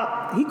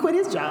job. He quit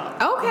his job.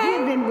 Okay. He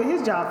had been with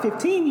his job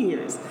 15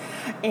 years,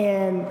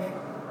 and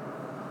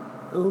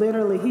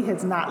literally, he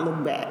has not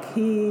looked back.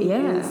 He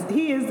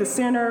is the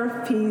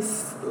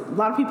centerpiece. A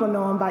lot of people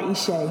know him by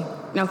Ishay.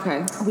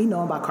 Okay. We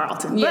know him by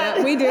Carlton.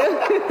 Yeah, we do.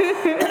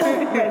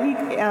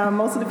 But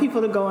most of the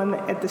people that go in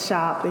at the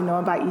shop, they know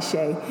him by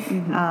Ishay.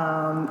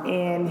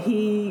 And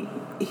he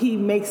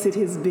makes it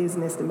his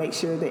business to make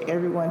sure that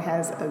everyone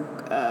has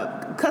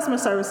customer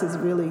service is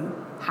really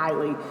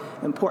highly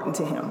important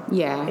to him.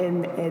 Yeah.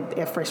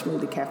 At Fresh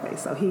Smoothie Cafe.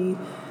 So he.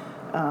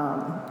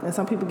 And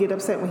some people get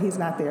upset when he's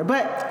not there.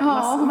 But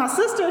my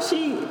sister,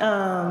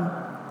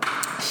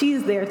 she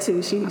is there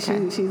too.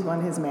 She's one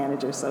of his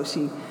managers, so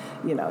she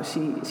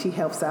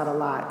helps out a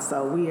lot.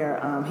 So we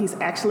are. He's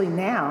actually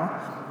now.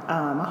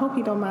 I hope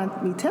you don't mind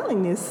me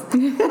telling this,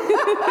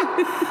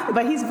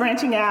 but he's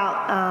branching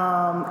out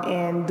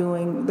and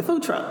doing the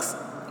food trucks.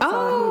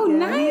 Oh,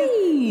 nice!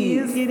 He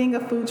is getting a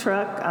food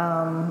truck,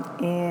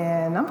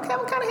 and I'm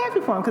kind of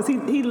happy for him because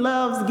he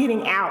loves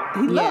getting out.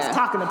 He loves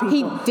talking to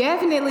people. He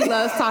definitely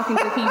loves talking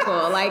to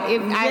people. Like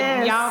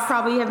y'all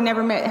probably have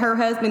never met her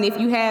husband. If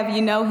you have,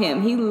 you know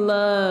him. He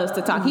loves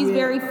to talk. He's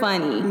very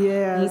funny.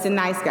 Yeah, he's a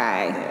nice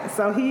guy. Yeah.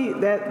 So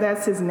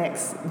that's his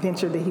next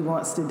venture that he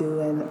wants to do,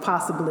 and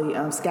possibly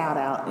scout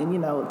out, and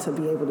to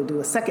be able to do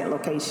a second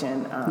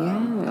location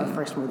of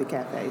Fresh Smoothie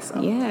Cafe.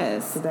 So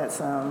so that's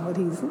what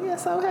he's. Yeah.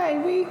 So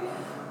hey,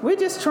 we're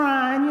just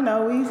trying,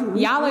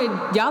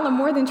 y'all are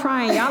more than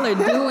trying. Y'all are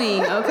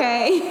doing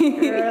okay.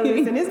 Girl,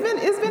 listen,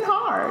 it's been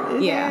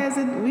hard.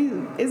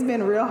 It's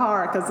been real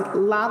hard because a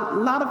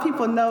lot of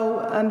people know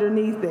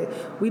underneath that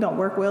we don't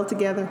work well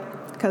together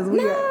because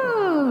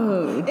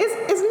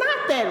it's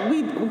not that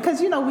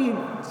because we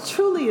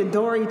truly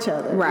adore each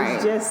other. Right.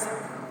 It's just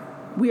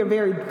we are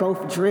very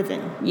both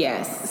driven.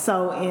 Yes.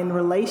 So in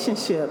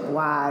relationship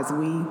wise,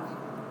 we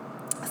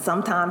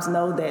sometimes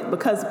know that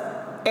because.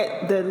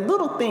 The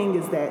little thing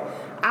is that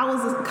I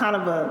was kind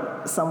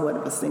of somewhat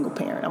of a single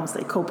parent. I'm gonna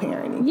say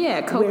co-parenting.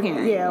 Yeah,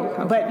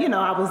 co-parenting. But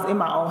I was in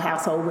my own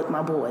household with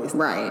my boys.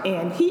 Right.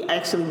 And he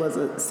actually was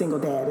a single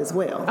dad as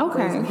well.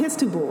 Okay. Raising his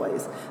two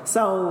boys.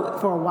 So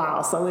for a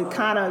while, so it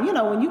kind of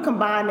when you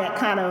combine that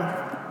kind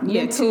of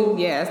mental,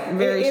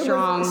 very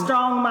strong,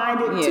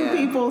 strong-minded two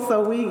people.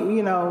 So we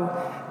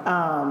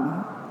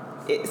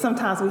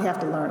sometimes we have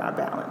to learn our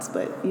balance,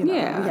 but we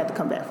have to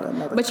come back for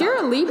another. But time. You're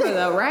a Libra,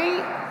 though, right?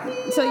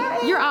 Yeah, so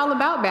you're all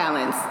about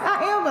balance.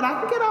 I am, but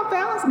I can get off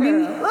balance,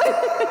 girl.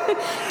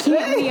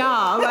 Can't we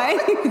all?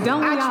 Like,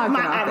 don't we all get off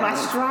balance?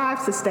 I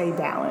strive to stay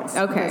balanced.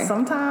 Okay. Because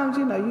sometimes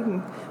you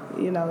can,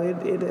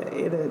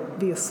 it'll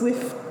be a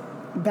swift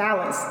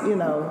balance,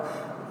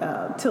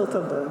 tilt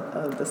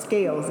of the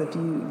scales if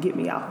you get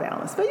me off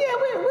balance. But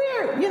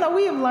we're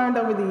we have learned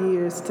over the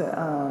years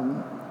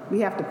to. We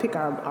have to pick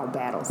our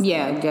battles.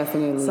 Yeah,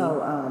 definitely.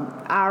 So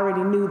I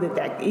already knew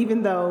that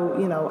even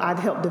though, I'd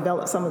helped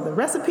develop some of the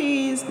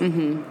recipes,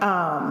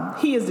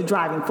 he is the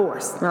driving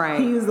force. Right.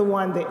 He is the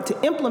one to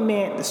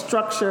implement the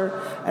structure,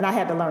 and I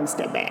had to learn to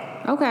step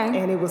back. Okay.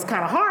 And it was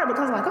kind of hard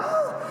because I was like,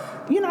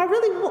 I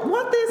really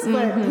want this.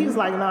 But he was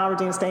like, no,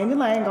 Regina, stay in your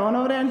lane. Go on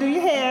over there and do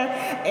your hair.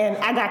 And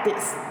I got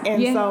this.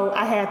 And so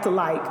I had to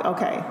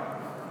okay.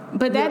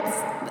 But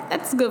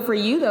that's good for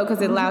you though,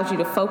 because it allows you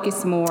to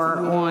focus more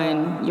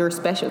on your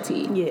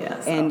specialty. Yeah.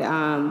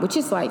 And which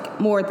is like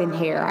more than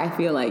hair. I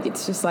feel like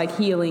it's just like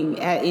healing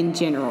in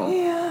general.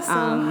 Yeah. So.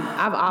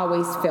 I've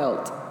always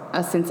felt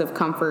a sense of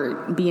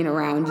comfort being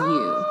around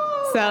you.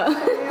 So.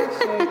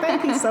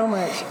 Thank you so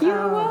much.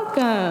 You're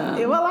welcome.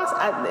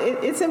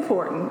 It's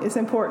important. It's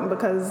important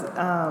because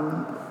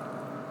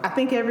I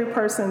think every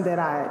person that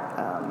I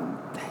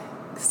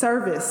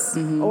service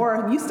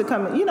or used to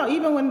come,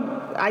 even when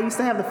I used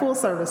to have the full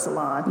service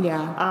salon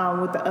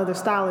with the other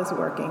stylists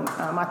working,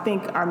 I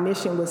think our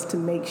mission was to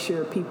make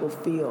sure people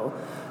feel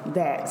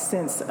that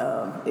sense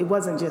of it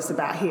wasn't just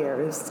about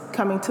hair. It's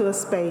coming to a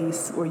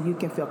space where you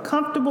can feel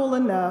comfortable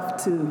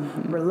enough to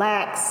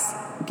relax,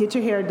 get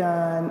your hair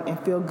done, and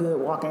feel good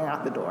walking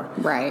out the door.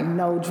 Right.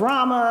 No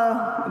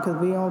drama, because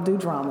we don't do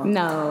drama.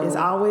 No. It's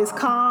always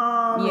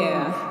calm.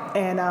 Yeah.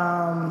 And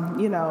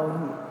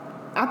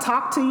I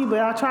talk to you, but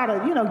I try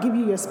to, give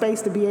you your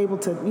space to be able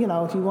to,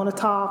 if you want to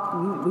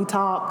talk, we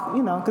talk,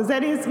 because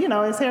that is,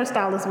 as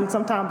hairstylists, we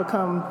sometimes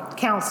become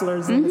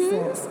counselors in a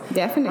sense.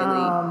 Definitely.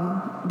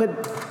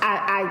 But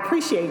I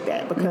appreciate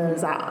that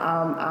because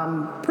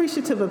I'm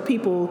appreciative of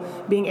people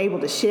being able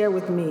to share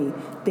with me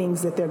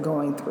things that they're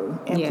going through.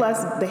 And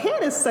plus, the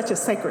head is such a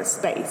sacred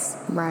space.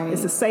 Right.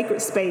 It's a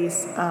sacred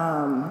space,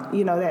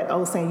 that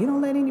old saying, you don't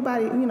let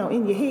anybody,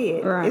 in your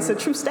head. Right. It's a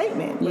true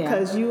statement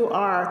because you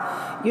are,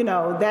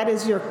 that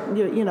is your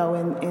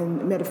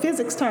in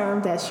metaphysics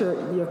term, that's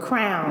your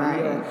crown,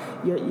 right.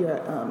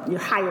 your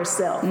higher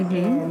self,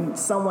 and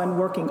someone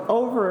working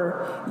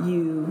over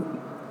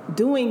you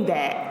doing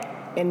that,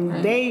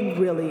 and they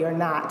really are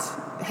not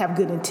have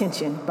good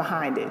intention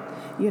behind it.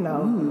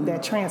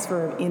 That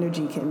transfer of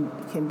energy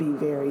can be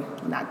very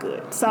not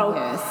good. So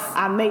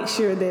I make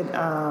sure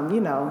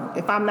that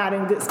if I'm not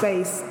in good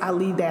space, I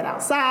leave that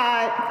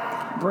outside.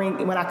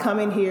 When I come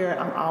in here,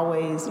 I'm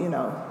always,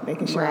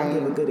 making sure I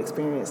give a good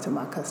experience to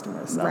my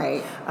customers. So,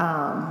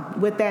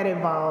 with that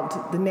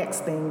involved, the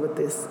next thing with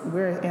this,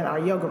 we're in our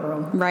yoga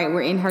room. Right,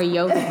 we're in her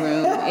yoga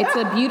room. It's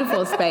a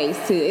beautiful space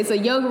too. It's a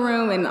yoga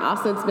room, and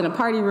also it's been a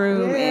party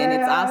room, and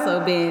it's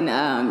also been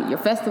your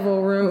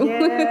festival room.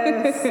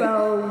 Yes,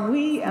 so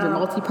we your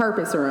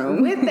multi-purpose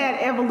room. With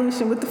that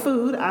evolution with the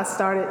food, I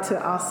started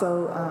to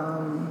also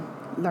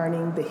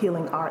learning the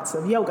healing arts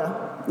of yoga.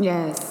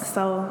 Yes.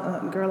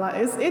 So, girl,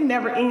 it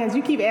never ends.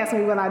 You keep asking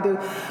me what I do.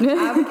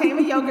 I became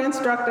a yoga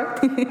instructor,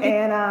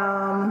 and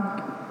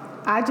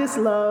I just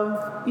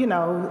love,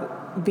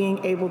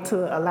 being able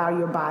to allow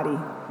your body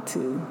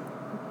to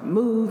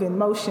move in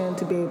motion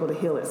to be able to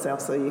heal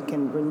itself so you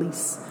can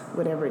release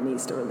whatever it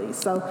needs to release.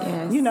 So,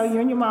 yes. you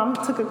and your mom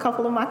took a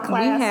couple of my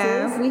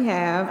classes. We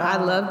have. I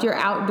loved your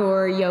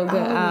outdoor yoga,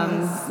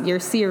 yes. Your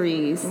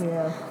series.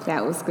 Yeah.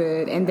 That was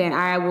good. And then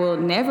I will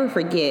never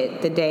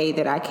forget the day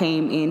that I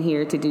came in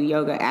here to do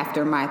yoga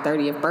after my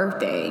 30th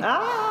birthday.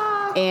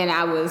 And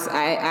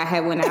I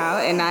had went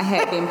out and I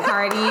had been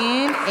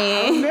partying,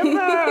 and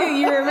remember.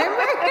 You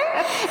remember?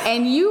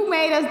 And you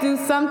made us do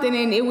something,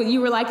 and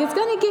you were like, it's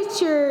gonna get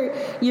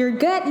your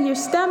gut and your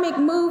stomach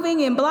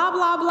moving and blah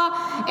blah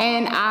blah.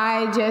 And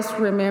I just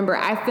remember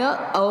I felt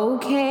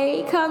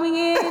okay coming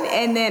in,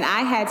 and then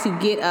I had to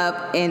get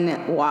up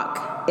and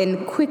walk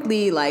and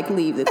quickly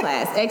leave the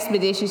class,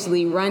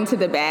 expeditiously run to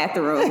the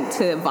bathroom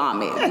to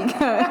vomit,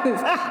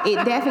 because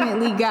it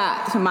definitely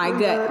got my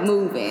gut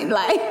moving.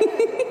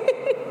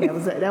 That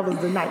was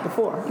the night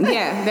before.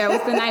 Yeah, that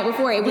was the night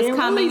before. It was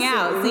coming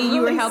out. See,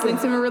 you were helping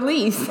to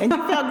release. And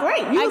you felt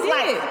great. You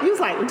was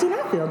like, well, did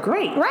I feel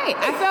great? Right.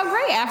 I felt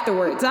great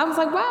afterwards. I was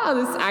like, wow,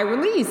 I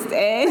released.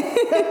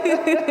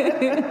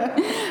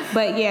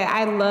 But yeah,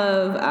 I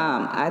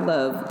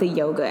love the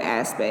yoga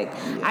aspect.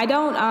 I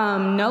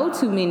don't know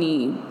too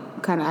many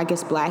kind of, I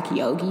guess, black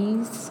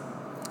yogis.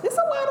 There's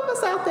a lot of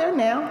us out there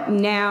now.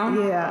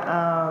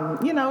 Yeah.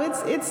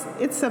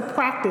 It's a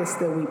practice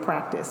that we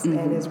practice,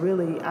 and it's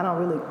really, I don't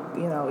really,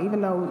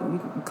 even though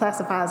you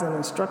classify as an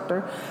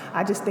instructor,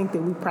 I just think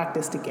that we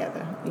practice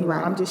together.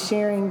 Right. I'm just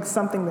sharing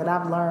something that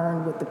I've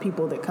learned with the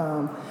people that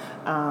come,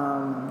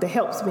 that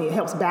helps me. It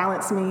helps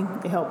balance me.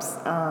 It helps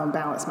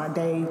balance my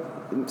day,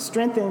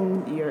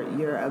 strengthen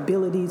your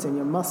abilities and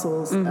your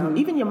muscles,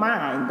 even your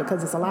mind,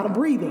 because it's a lot of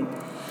breathing.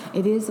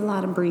 It is a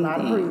lot of breathing. A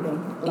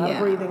lot of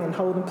breathing and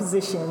holding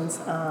positions.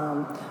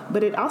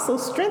 But it also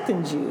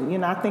strengthens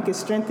you. I think it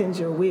strengthens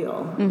your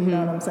will. You know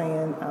what I'm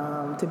saying?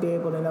 To be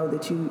able to know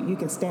that you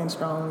can stand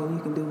strong and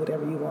you can do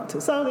whatever you want to.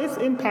 So it's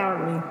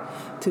empowered me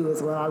too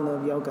as well. I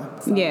love yoga.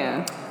 So,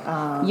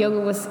 yoga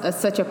was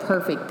such a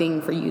perfect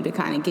thing for you to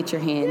kind of get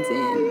your hands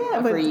in.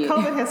 Yeah, but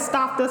COVID has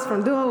stopped us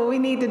from doing what we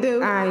need to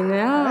do. I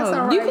know. That's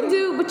all right.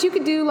 You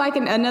could do like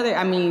another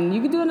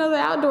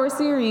outdoor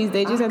series.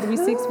 They just have to be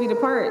 6 feet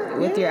apart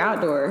with your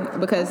outdoor,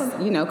 because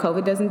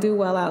COVID doesn't do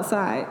well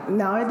outside.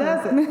 No, it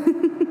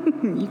doesn't.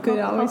 You could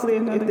always hopefully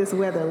if this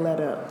weather let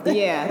up.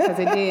 Yeah, because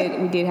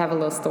we did have a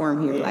little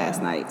storm here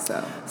last night.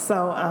 So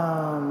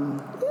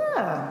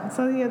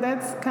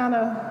that's kind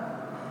of.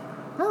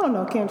 I don't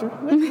know, Kendra.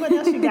 What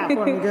else you got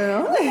for me,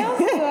 girl? What else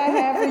do I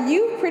have for you?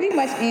 You've pretty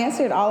much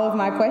answered all of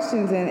my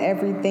questions and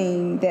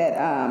everything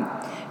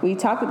that we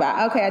talked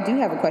about. Okay, I do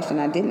have a question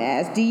I didn't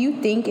ask. Do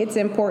you think it's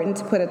important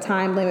to put a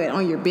time limit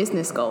on your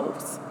business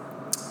goals?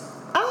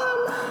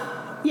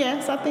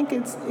 Yes, I think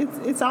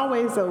it's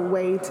always a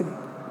way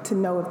to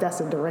know if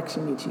that's a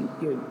direction that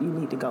you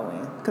need to go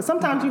in. Because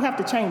sometimes you have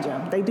to change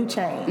them. They do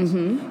change.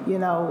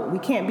 We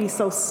can't be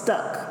so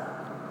stuck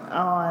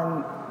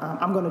on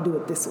I'm going to do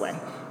it this way.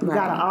 You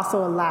got to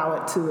also allow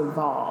it to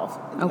evolve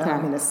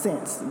in a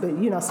sense.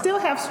 But, still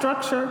have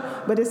structure.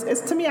 But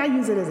it's to me, I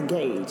use it as a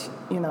gauge.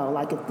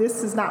 Like if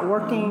this is not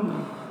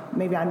working,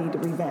 maybe I need to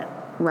revamp.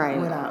 Right.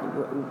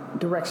 What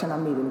direction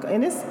I'm needing to go.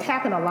 And it's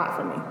happened a lot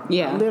for me.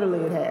 Yeah. Literally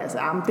it has.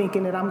 I'm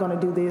thinking that I'm going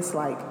to do this,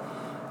 I'm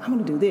going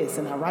to do this.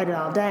 And I write it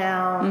all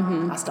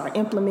down. I start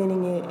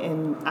implementing it,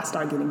 and I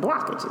start getting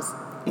blockages.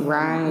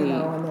 Right.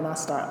 And then I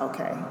start,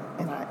 okay.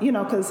 And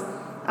because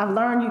I've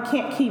learned you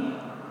can't keep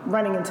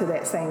running into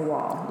that same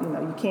wall.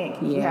 You can't.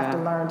 You have to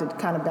learn to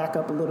kind of back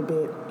up a little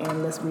bit,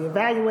 and let's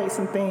reevaluate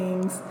some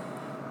things.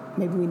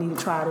 Maybe we need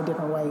to try it a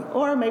different way,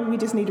 or maybe we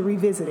just need to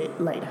revisit it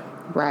later.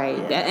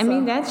 Right. Yeah, I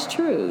mean, that's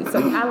true.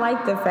 So I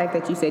like the fact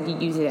that you said you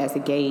use it as a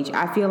gauge.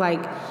 I feel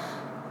like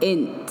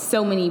in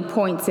so many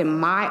points in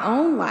my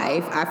own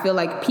life, I feel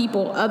like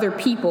other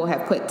people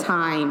have put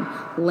time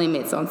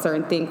limits on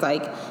certain things.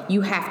 Like,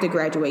 you have to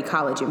graduate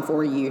college in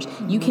 4 years.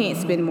 You can't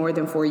spend more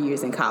than 4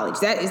 years in college.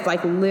 That is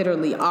like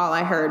literally all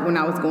I heard when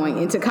I was going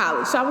into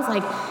college. So I was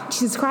like,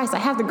 Jesus Christ, I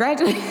have to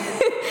graduate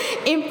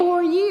in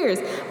 4 years.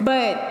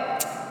 But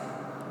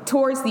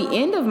towards the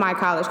end of my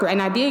college career,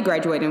 and I did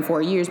graduate in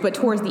 4 years, but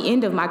towards the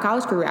end of my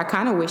college career, I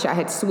kind of wish I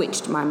had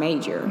switched my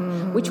major,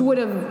 which would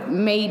have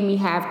made me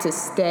have to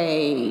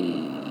stay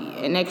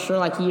an extra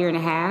year and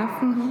a half.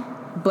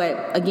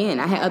 But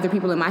again, I had other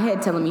people in my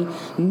head telling me,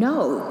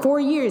 no, 4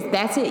 years,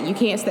 that's it, you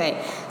can't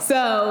stay.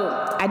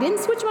 So I didn't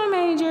switch my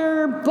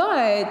major,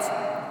 but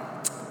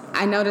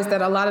I noticed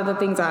that a lot of the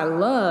things I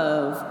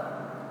love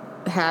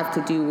have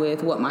to do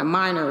with what my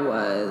minor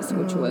was,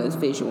 which was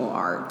visual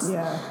arts.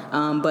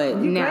 But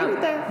you now, great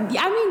at that.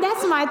 I mean,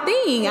 that's my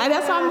thing.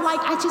 That's why I'm like,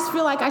 I just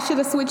feel like I should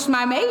have switched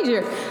my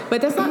major, but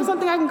that's not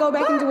something I can go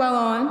back and dwell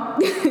on.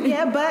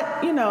 But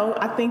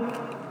I think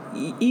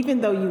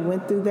even though you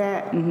went through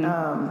that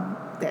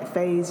that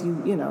phase,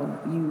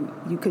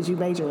 because you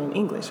major in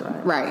English,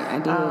 right? Right, I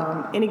did.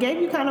 And it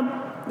gave you kind of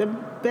the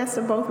best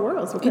of both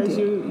worlds, because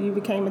you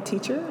became a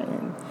teacher,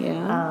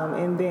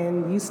 and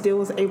then you still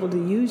was able to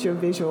use your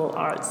visual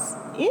arts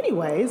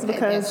anyways,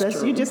 because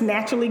you're just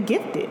naturally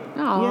gifted.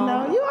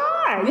 Aww. You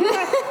are.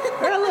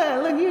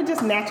 are. Look, you're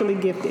just naturally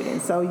gifted,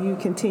 and so you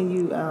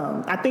continue.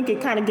 I think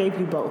it kind of gave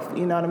you both.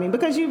 You know what I mean?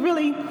 Because you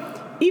really,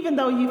 even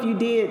though you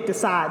did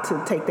decide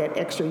to take that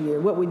extra year,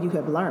 what would you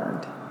have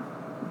learned?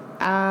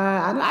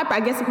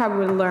 I guess I probably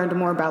would have learned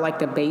more about like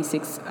the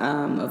basics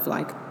of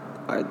like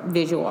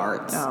visual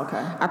arts. Oh,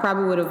 okay. I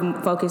probably would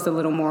have focused a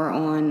little more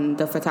on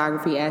the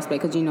photography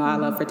aspect because I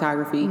love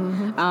photography.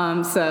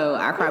 So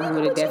I probably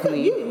would have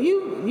definitely.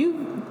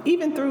 You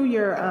even through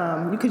your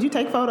because you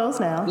take photos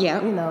now. Yeah.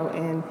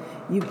 And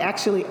you've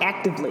actually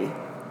actively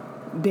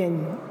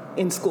been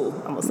in school.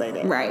 I'm gonna say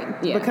that. Right.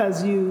 Yeah.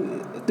 Because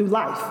you through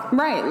life.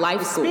 Right.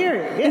 Life school.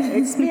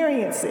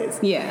 Experiences.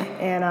 Yeah.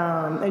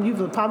 And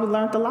you've probably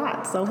learned a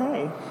lot. So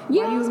hey,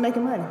 while you was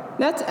making money.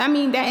 That's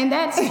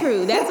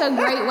true. That's a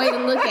great way to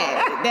look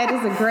at it. That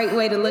is a great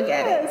way to look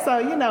at it.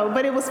 So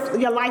but it was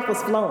your life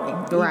was flowing,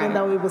 right. Even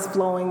though it was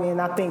flowing,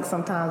 and I think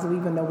sometimes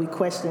even though we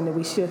question that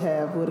we should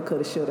have, woulda,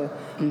 coulda, shoulda.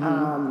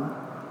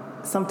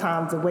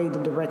 Sometimes the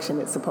direction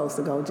it's supposed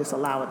to go, just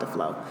allow it to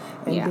flow.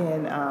 And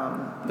then,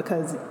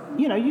 because,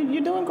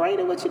 you're doing great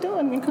at what you're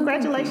doing. And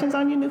congratulations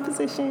on your new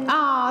position.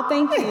 Oh,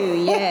 thank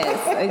you.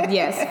 Yes.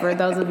 Yes. For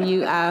those of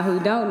you who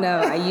don't know,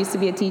 I used to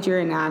be a teacher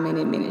and now I'm an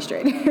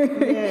administrator.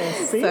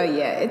 Yes. See? So,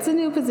 it's a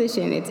new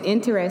position. It's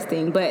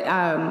interesting. But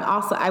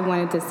also, I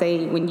wanted to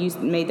say, when you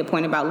made the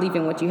point about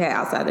leaving what you had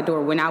outside the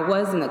door, when I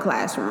was in the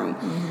classroom,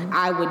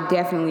 I would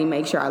definitely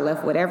make sure I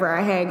left whatever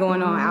I had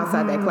going on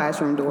outside that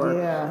classroom door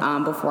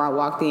before I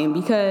walked in,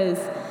 because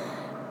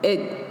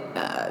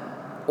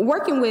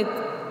working with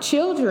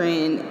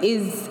children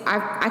is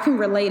I can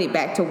relate it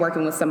back to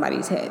working with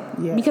somebody's head.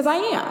 Yes. Because I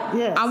am.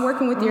 Yes. I'm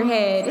working with your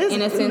head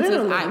in a sense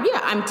of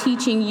I'm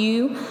teaching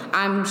you,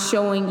 I'm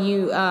showing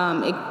you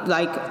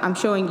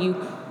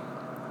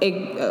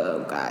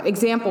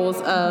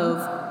examples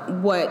of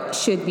what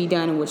should be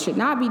done and what should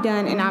not be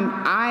done, and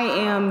I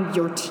am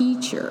your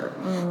teacher.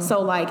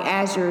 So like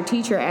as your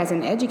teacher, as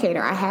an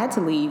educator, I had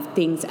to leave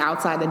things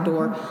outside the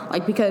door,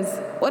 like because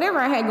whatever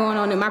I had going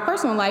on in my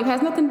personal life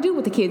has nothing to do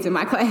with the kids in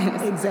my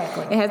class.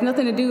 Exactly. It has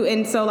nothing to do,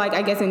 and so like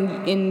I guess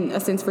in a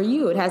sense for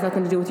you, it has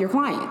nothing to do with your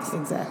clients.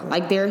 Exactly.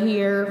 Like they're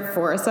here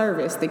for a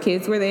service. The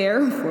kids were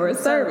there for a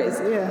service.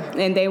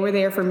 And they were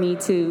there for me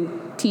to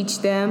teach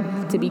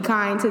them, to be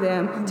kind to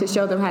them, to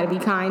show them how to be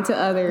kind to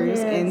others,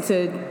 and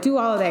to do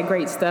all of that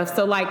great stuff.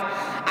 So like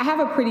I have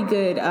a pretty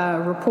good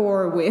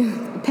rapport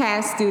with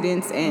past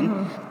students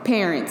and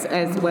parents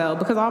as well,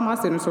 because all my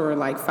students were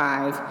like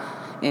 5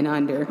 and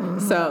under.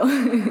 So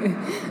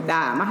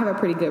I have a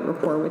pretty good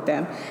rapport with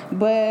them.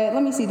 But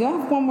let me see, do I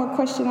have one more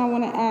question I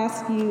want to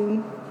ask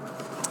you?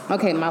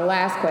 Okay, my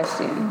last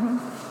question.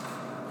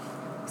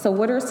 So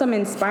what are some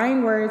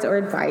inspiring words or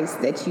advice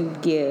that you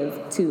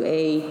give to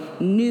a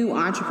new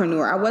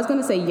entrepreneur? I was going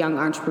to say young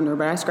entrepreneur,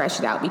 but I scratched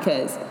it out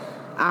because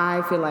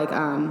I feel like,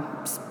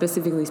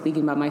 specifically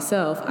speaking about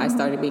myself, I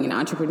started being an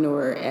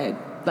entrepreneur at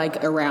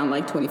like around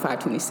like 25,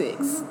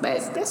 26.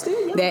 That's still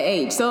young. That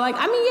age. So like,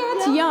 I mean,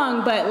 it's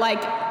young, but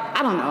like,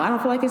 I don't know. I don't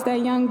feel like it's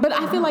that young. But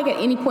I feel like at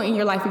any point in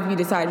your life, if you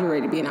decide you're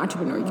ready to be an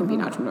entrepreneur, you can be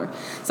an entrepreneur.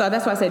 So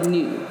that's why I said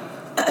new.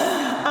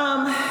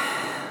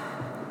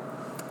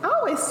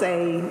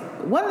 Say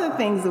one of the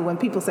things that when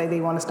people say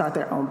they want to start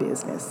their own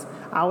business,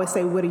 I always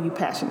say, what are you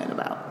passionate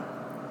about?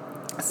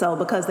 So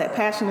because that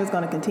passion is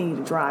going to continue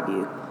to drive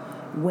you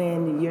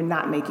when you're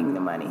not making the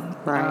money.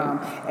 Right.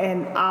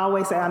 And I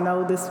always say, I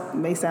know this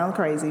may sound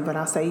crazy, but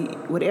I say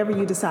whatever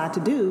you decide to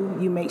do,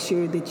 you make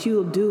sure that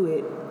you'll do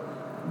it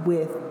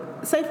with,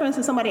 say for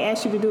instance, somebody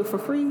asks you to do it for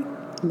free.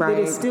 Right.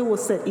 That it still will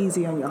sit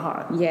easy on your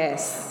heart.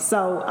 Yes.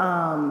 So,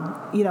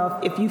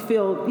 if you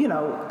feel,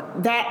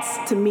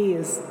 that's to me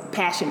is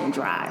passion and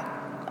drive.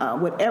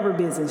 Whatever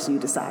business you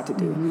decide to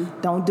do.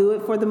 Don't do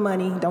it for the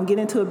money. Don't get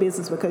into a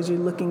business because you're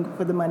looking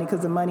for the money,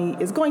 because the money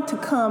is going to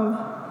come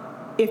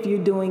if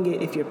you're doing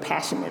it, if you're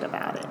passionate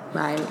about it.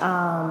 Right.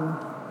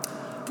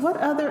 What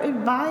other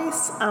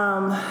advice?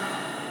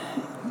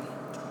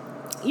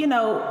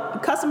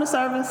 Customer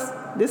service.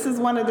 This is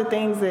one of the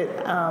things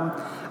that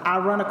I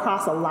run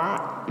across a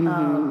lot.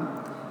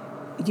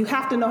 You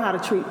have to know how to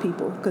treat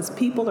people, because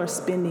people are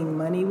spending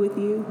money with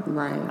you.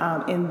 Right.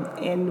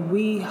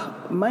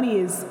 Money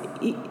is,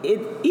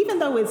 even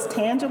though it's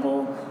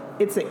tangible,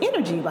 it's an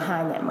energy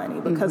behind that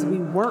money, because we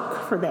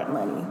work for that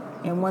money.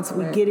 And once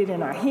we get it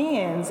in our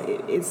hands,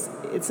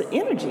 it's an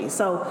energy.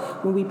 So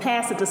when we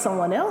pass it to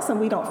someone else and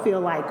we don't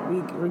feel like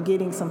we're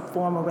getting some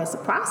form of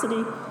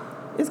reciprocity,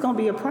 it's going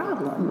to be a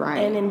problem. Right.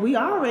 And then we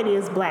already,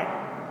 as black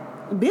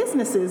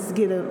businesses,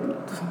 get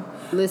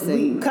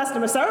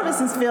customer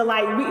services feel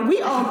like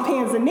we own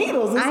pins and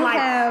needles. It's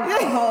I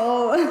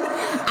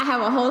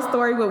have a whole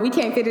story, but we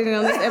can't fit it in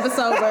on this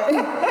episode. But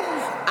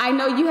I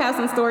know you have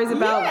some stories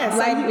about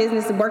black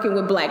business working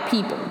with black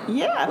people.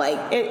 Yeah, like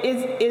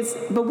it's.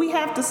 But we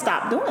have to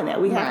stop doing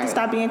that. We have to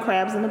stop being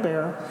crabs in the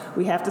barrel.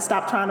 We have to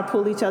stop trying to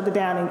pull each other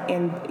down.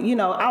 And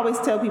I always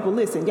tell people,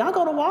 listen, y'all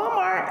go to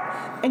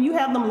Walmart and you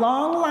have them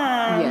long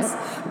lines,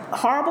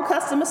 horrible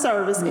customer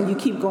service, and you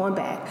keep going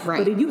back. Right.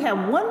 But if you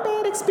have one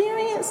bad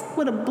experience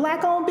with a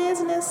black-owned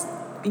business,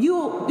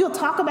 You'll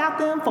talk about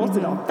them, post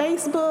it on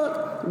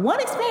Facebook.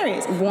 One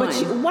experience. But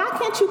why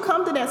can't you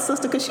come to that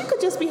sister? Because she could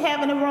just be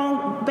having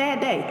a bad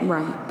day.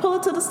 Right. Pull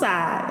her to the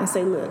side and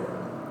say, look,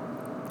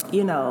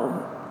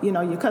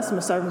 your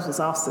customer service was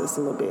off, sis,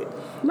 a little bit.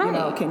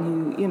 Right.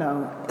 Can you,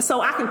 so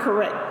I can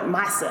correct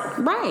myself.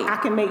 Right. I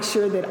can make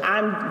sure that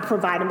I'm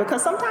providing,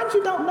 because sometimes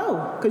you don't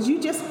know. Because you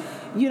just,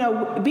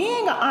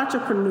 being an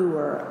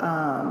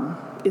entrepreneur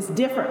is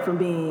different from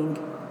being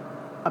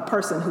a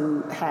person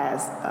who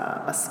has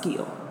a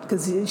skill.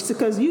 Because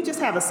you just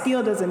have a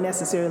skill doesn't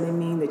necessarily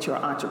mean that you're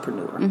an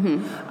entrepreneur.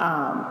 Mm-hmm.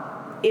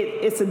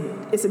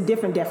 It's a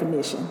different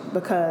definition,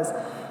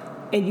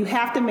 and you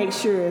have to make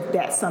sure if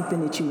that's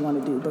something that you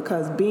want to do,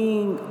 because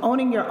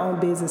owning your own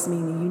business,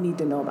 meaning you need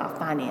to know about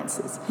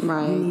finances.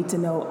 Right. You need to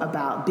know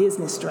about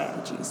business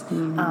strategies.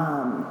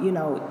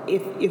 Mm-hmm.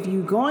 If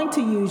you're going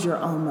to use your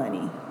own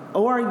money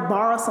or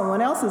borrow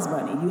someone else's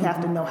money, you have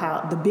to know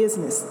how the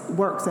business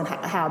works and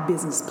how a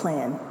business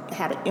plan,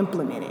 how to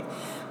implement it.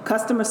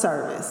 Customer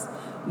service,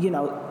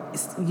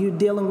 you're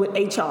dealing with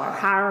HR,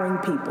 hiring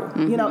people.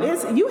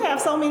 Mm-hmm. You have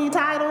so many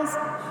titles.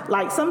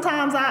 Like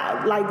sometimes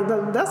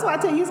that's why I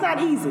tell you it's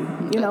not easy.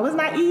 It's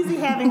not easy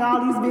having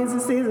all these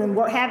businesses and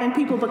having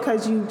people,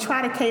 because you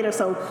try to cater.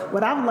 So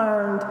what I've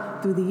learned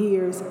through the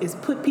years is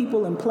put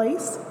people in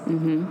place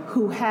mm-hmm.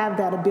 who have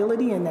that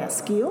ability and that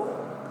skill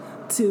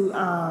to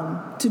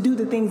do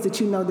the things that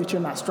that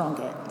you're not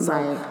strong at. So,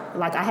 right.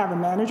 Like I have a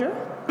manager.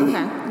 Okay.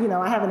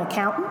 I have an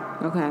accountant.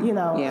 Okay.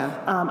 Yeah.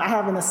 I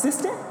have an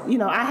assistant.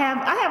 I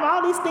have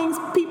all these things,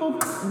 people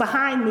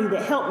behind me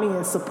that help me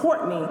and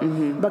support me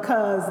mm-hmm.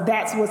 because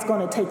that's what's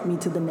going to take me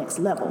to the next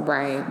level.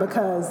 Right.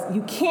 Because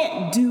you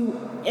can't do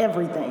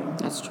everything.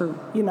 That's true.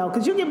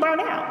 Because you get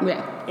burnt out.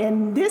 Yeah.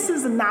 And this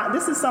is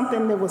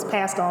something that was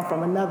passed on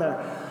from another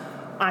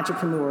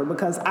entrepreneur,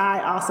 because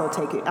I also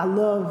take it. I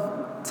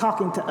love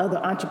talking to other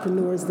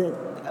entrepreneurs that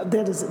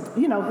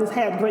has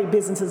had great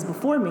businesses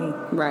before me,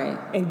 right?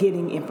 And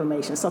getting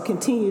information. So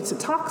continue to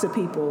talk to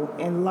people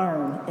and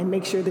learn, and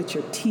make sure that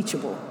you're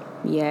teachable.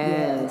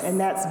 Yes. Yeah. And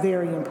that's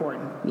very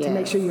important. Yes. To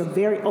make sure you're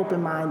very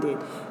open-minded.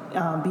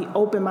 Be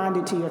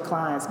open-minded to your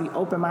clients. Be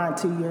open-minded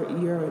to your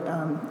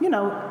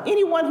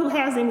anyone who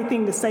has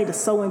anything to say, to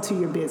sow into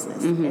your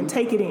business mm-hmm. and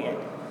take it in.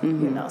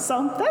 Mm-hmm.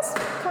 So that's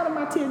kind of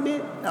my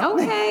tidbit.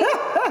 Okay.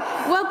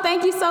 Well,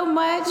 thank you so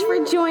much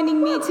for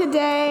joining me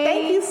today.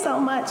 Thank you so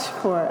much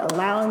for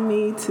allowing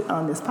me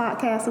on this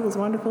podcast. It was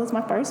wonderful. It's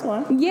my first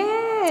one.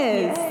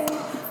 Yes.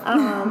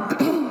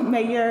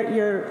 May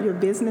your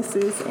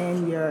businesses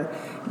and your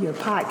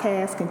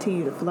podcast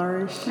continue to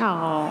flourish.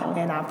 Oh.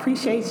 And I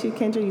appreciate you,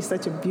 Kendra. You're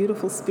such a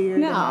beautiful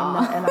spirit. No.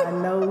 And I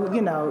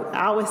know,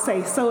 I always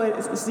say, sow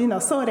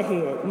it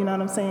ahead. You know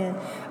what I'm saying?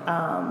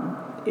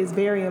 Is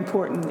very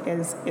important.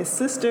 As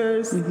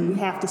sisters, mm-hmm. we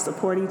have to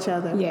support each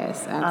other.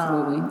 Yes,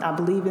 absolutely. I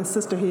believe in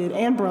sisterhood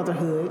and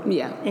brotherhood.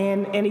 Yeah.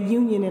 And a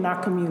union in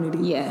our community.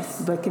 Yes.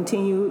 But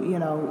continue,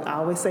 I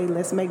always say,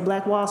 let's make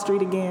Black Wall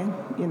Street again.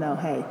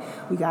 Hey,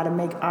 we got to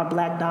make our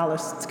black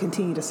dollars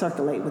continue to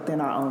circulate within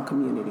our own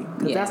community.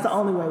 Because that's the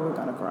only way we're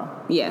going to grow.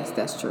 Yes,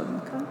 that's true.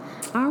 Okay.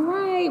 All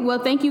right. Well,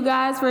 thank you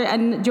guys for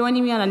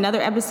joining me on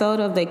another episode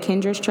of the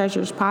Kendra's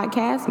Treasures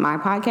podcast, my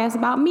podcast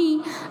about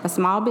me, a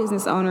small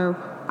business owner,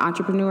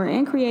 entrepreneur,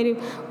 and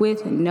creative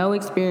with no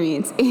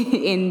experience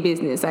in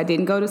business. I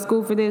didn't go to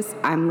school for this.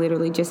 I'm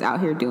literally just out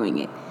here doing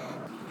it.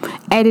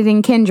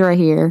 Editing Kendra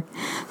here.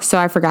 So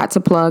I forgot to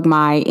plug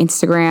my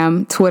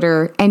Instagram,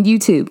 Twitter, and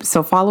YouTube.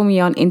 So follow me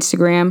on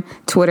Instagram,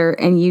 Twitter,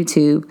 and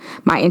YouTube.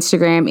 My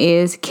Instagram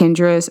is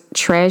Kendra's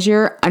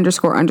Treasure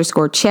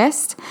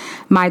 __chest.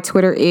 My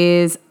Twitter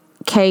is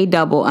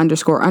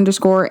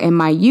K___, and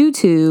my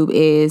YouTube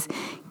is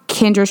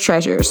Kendra's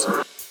Treasures.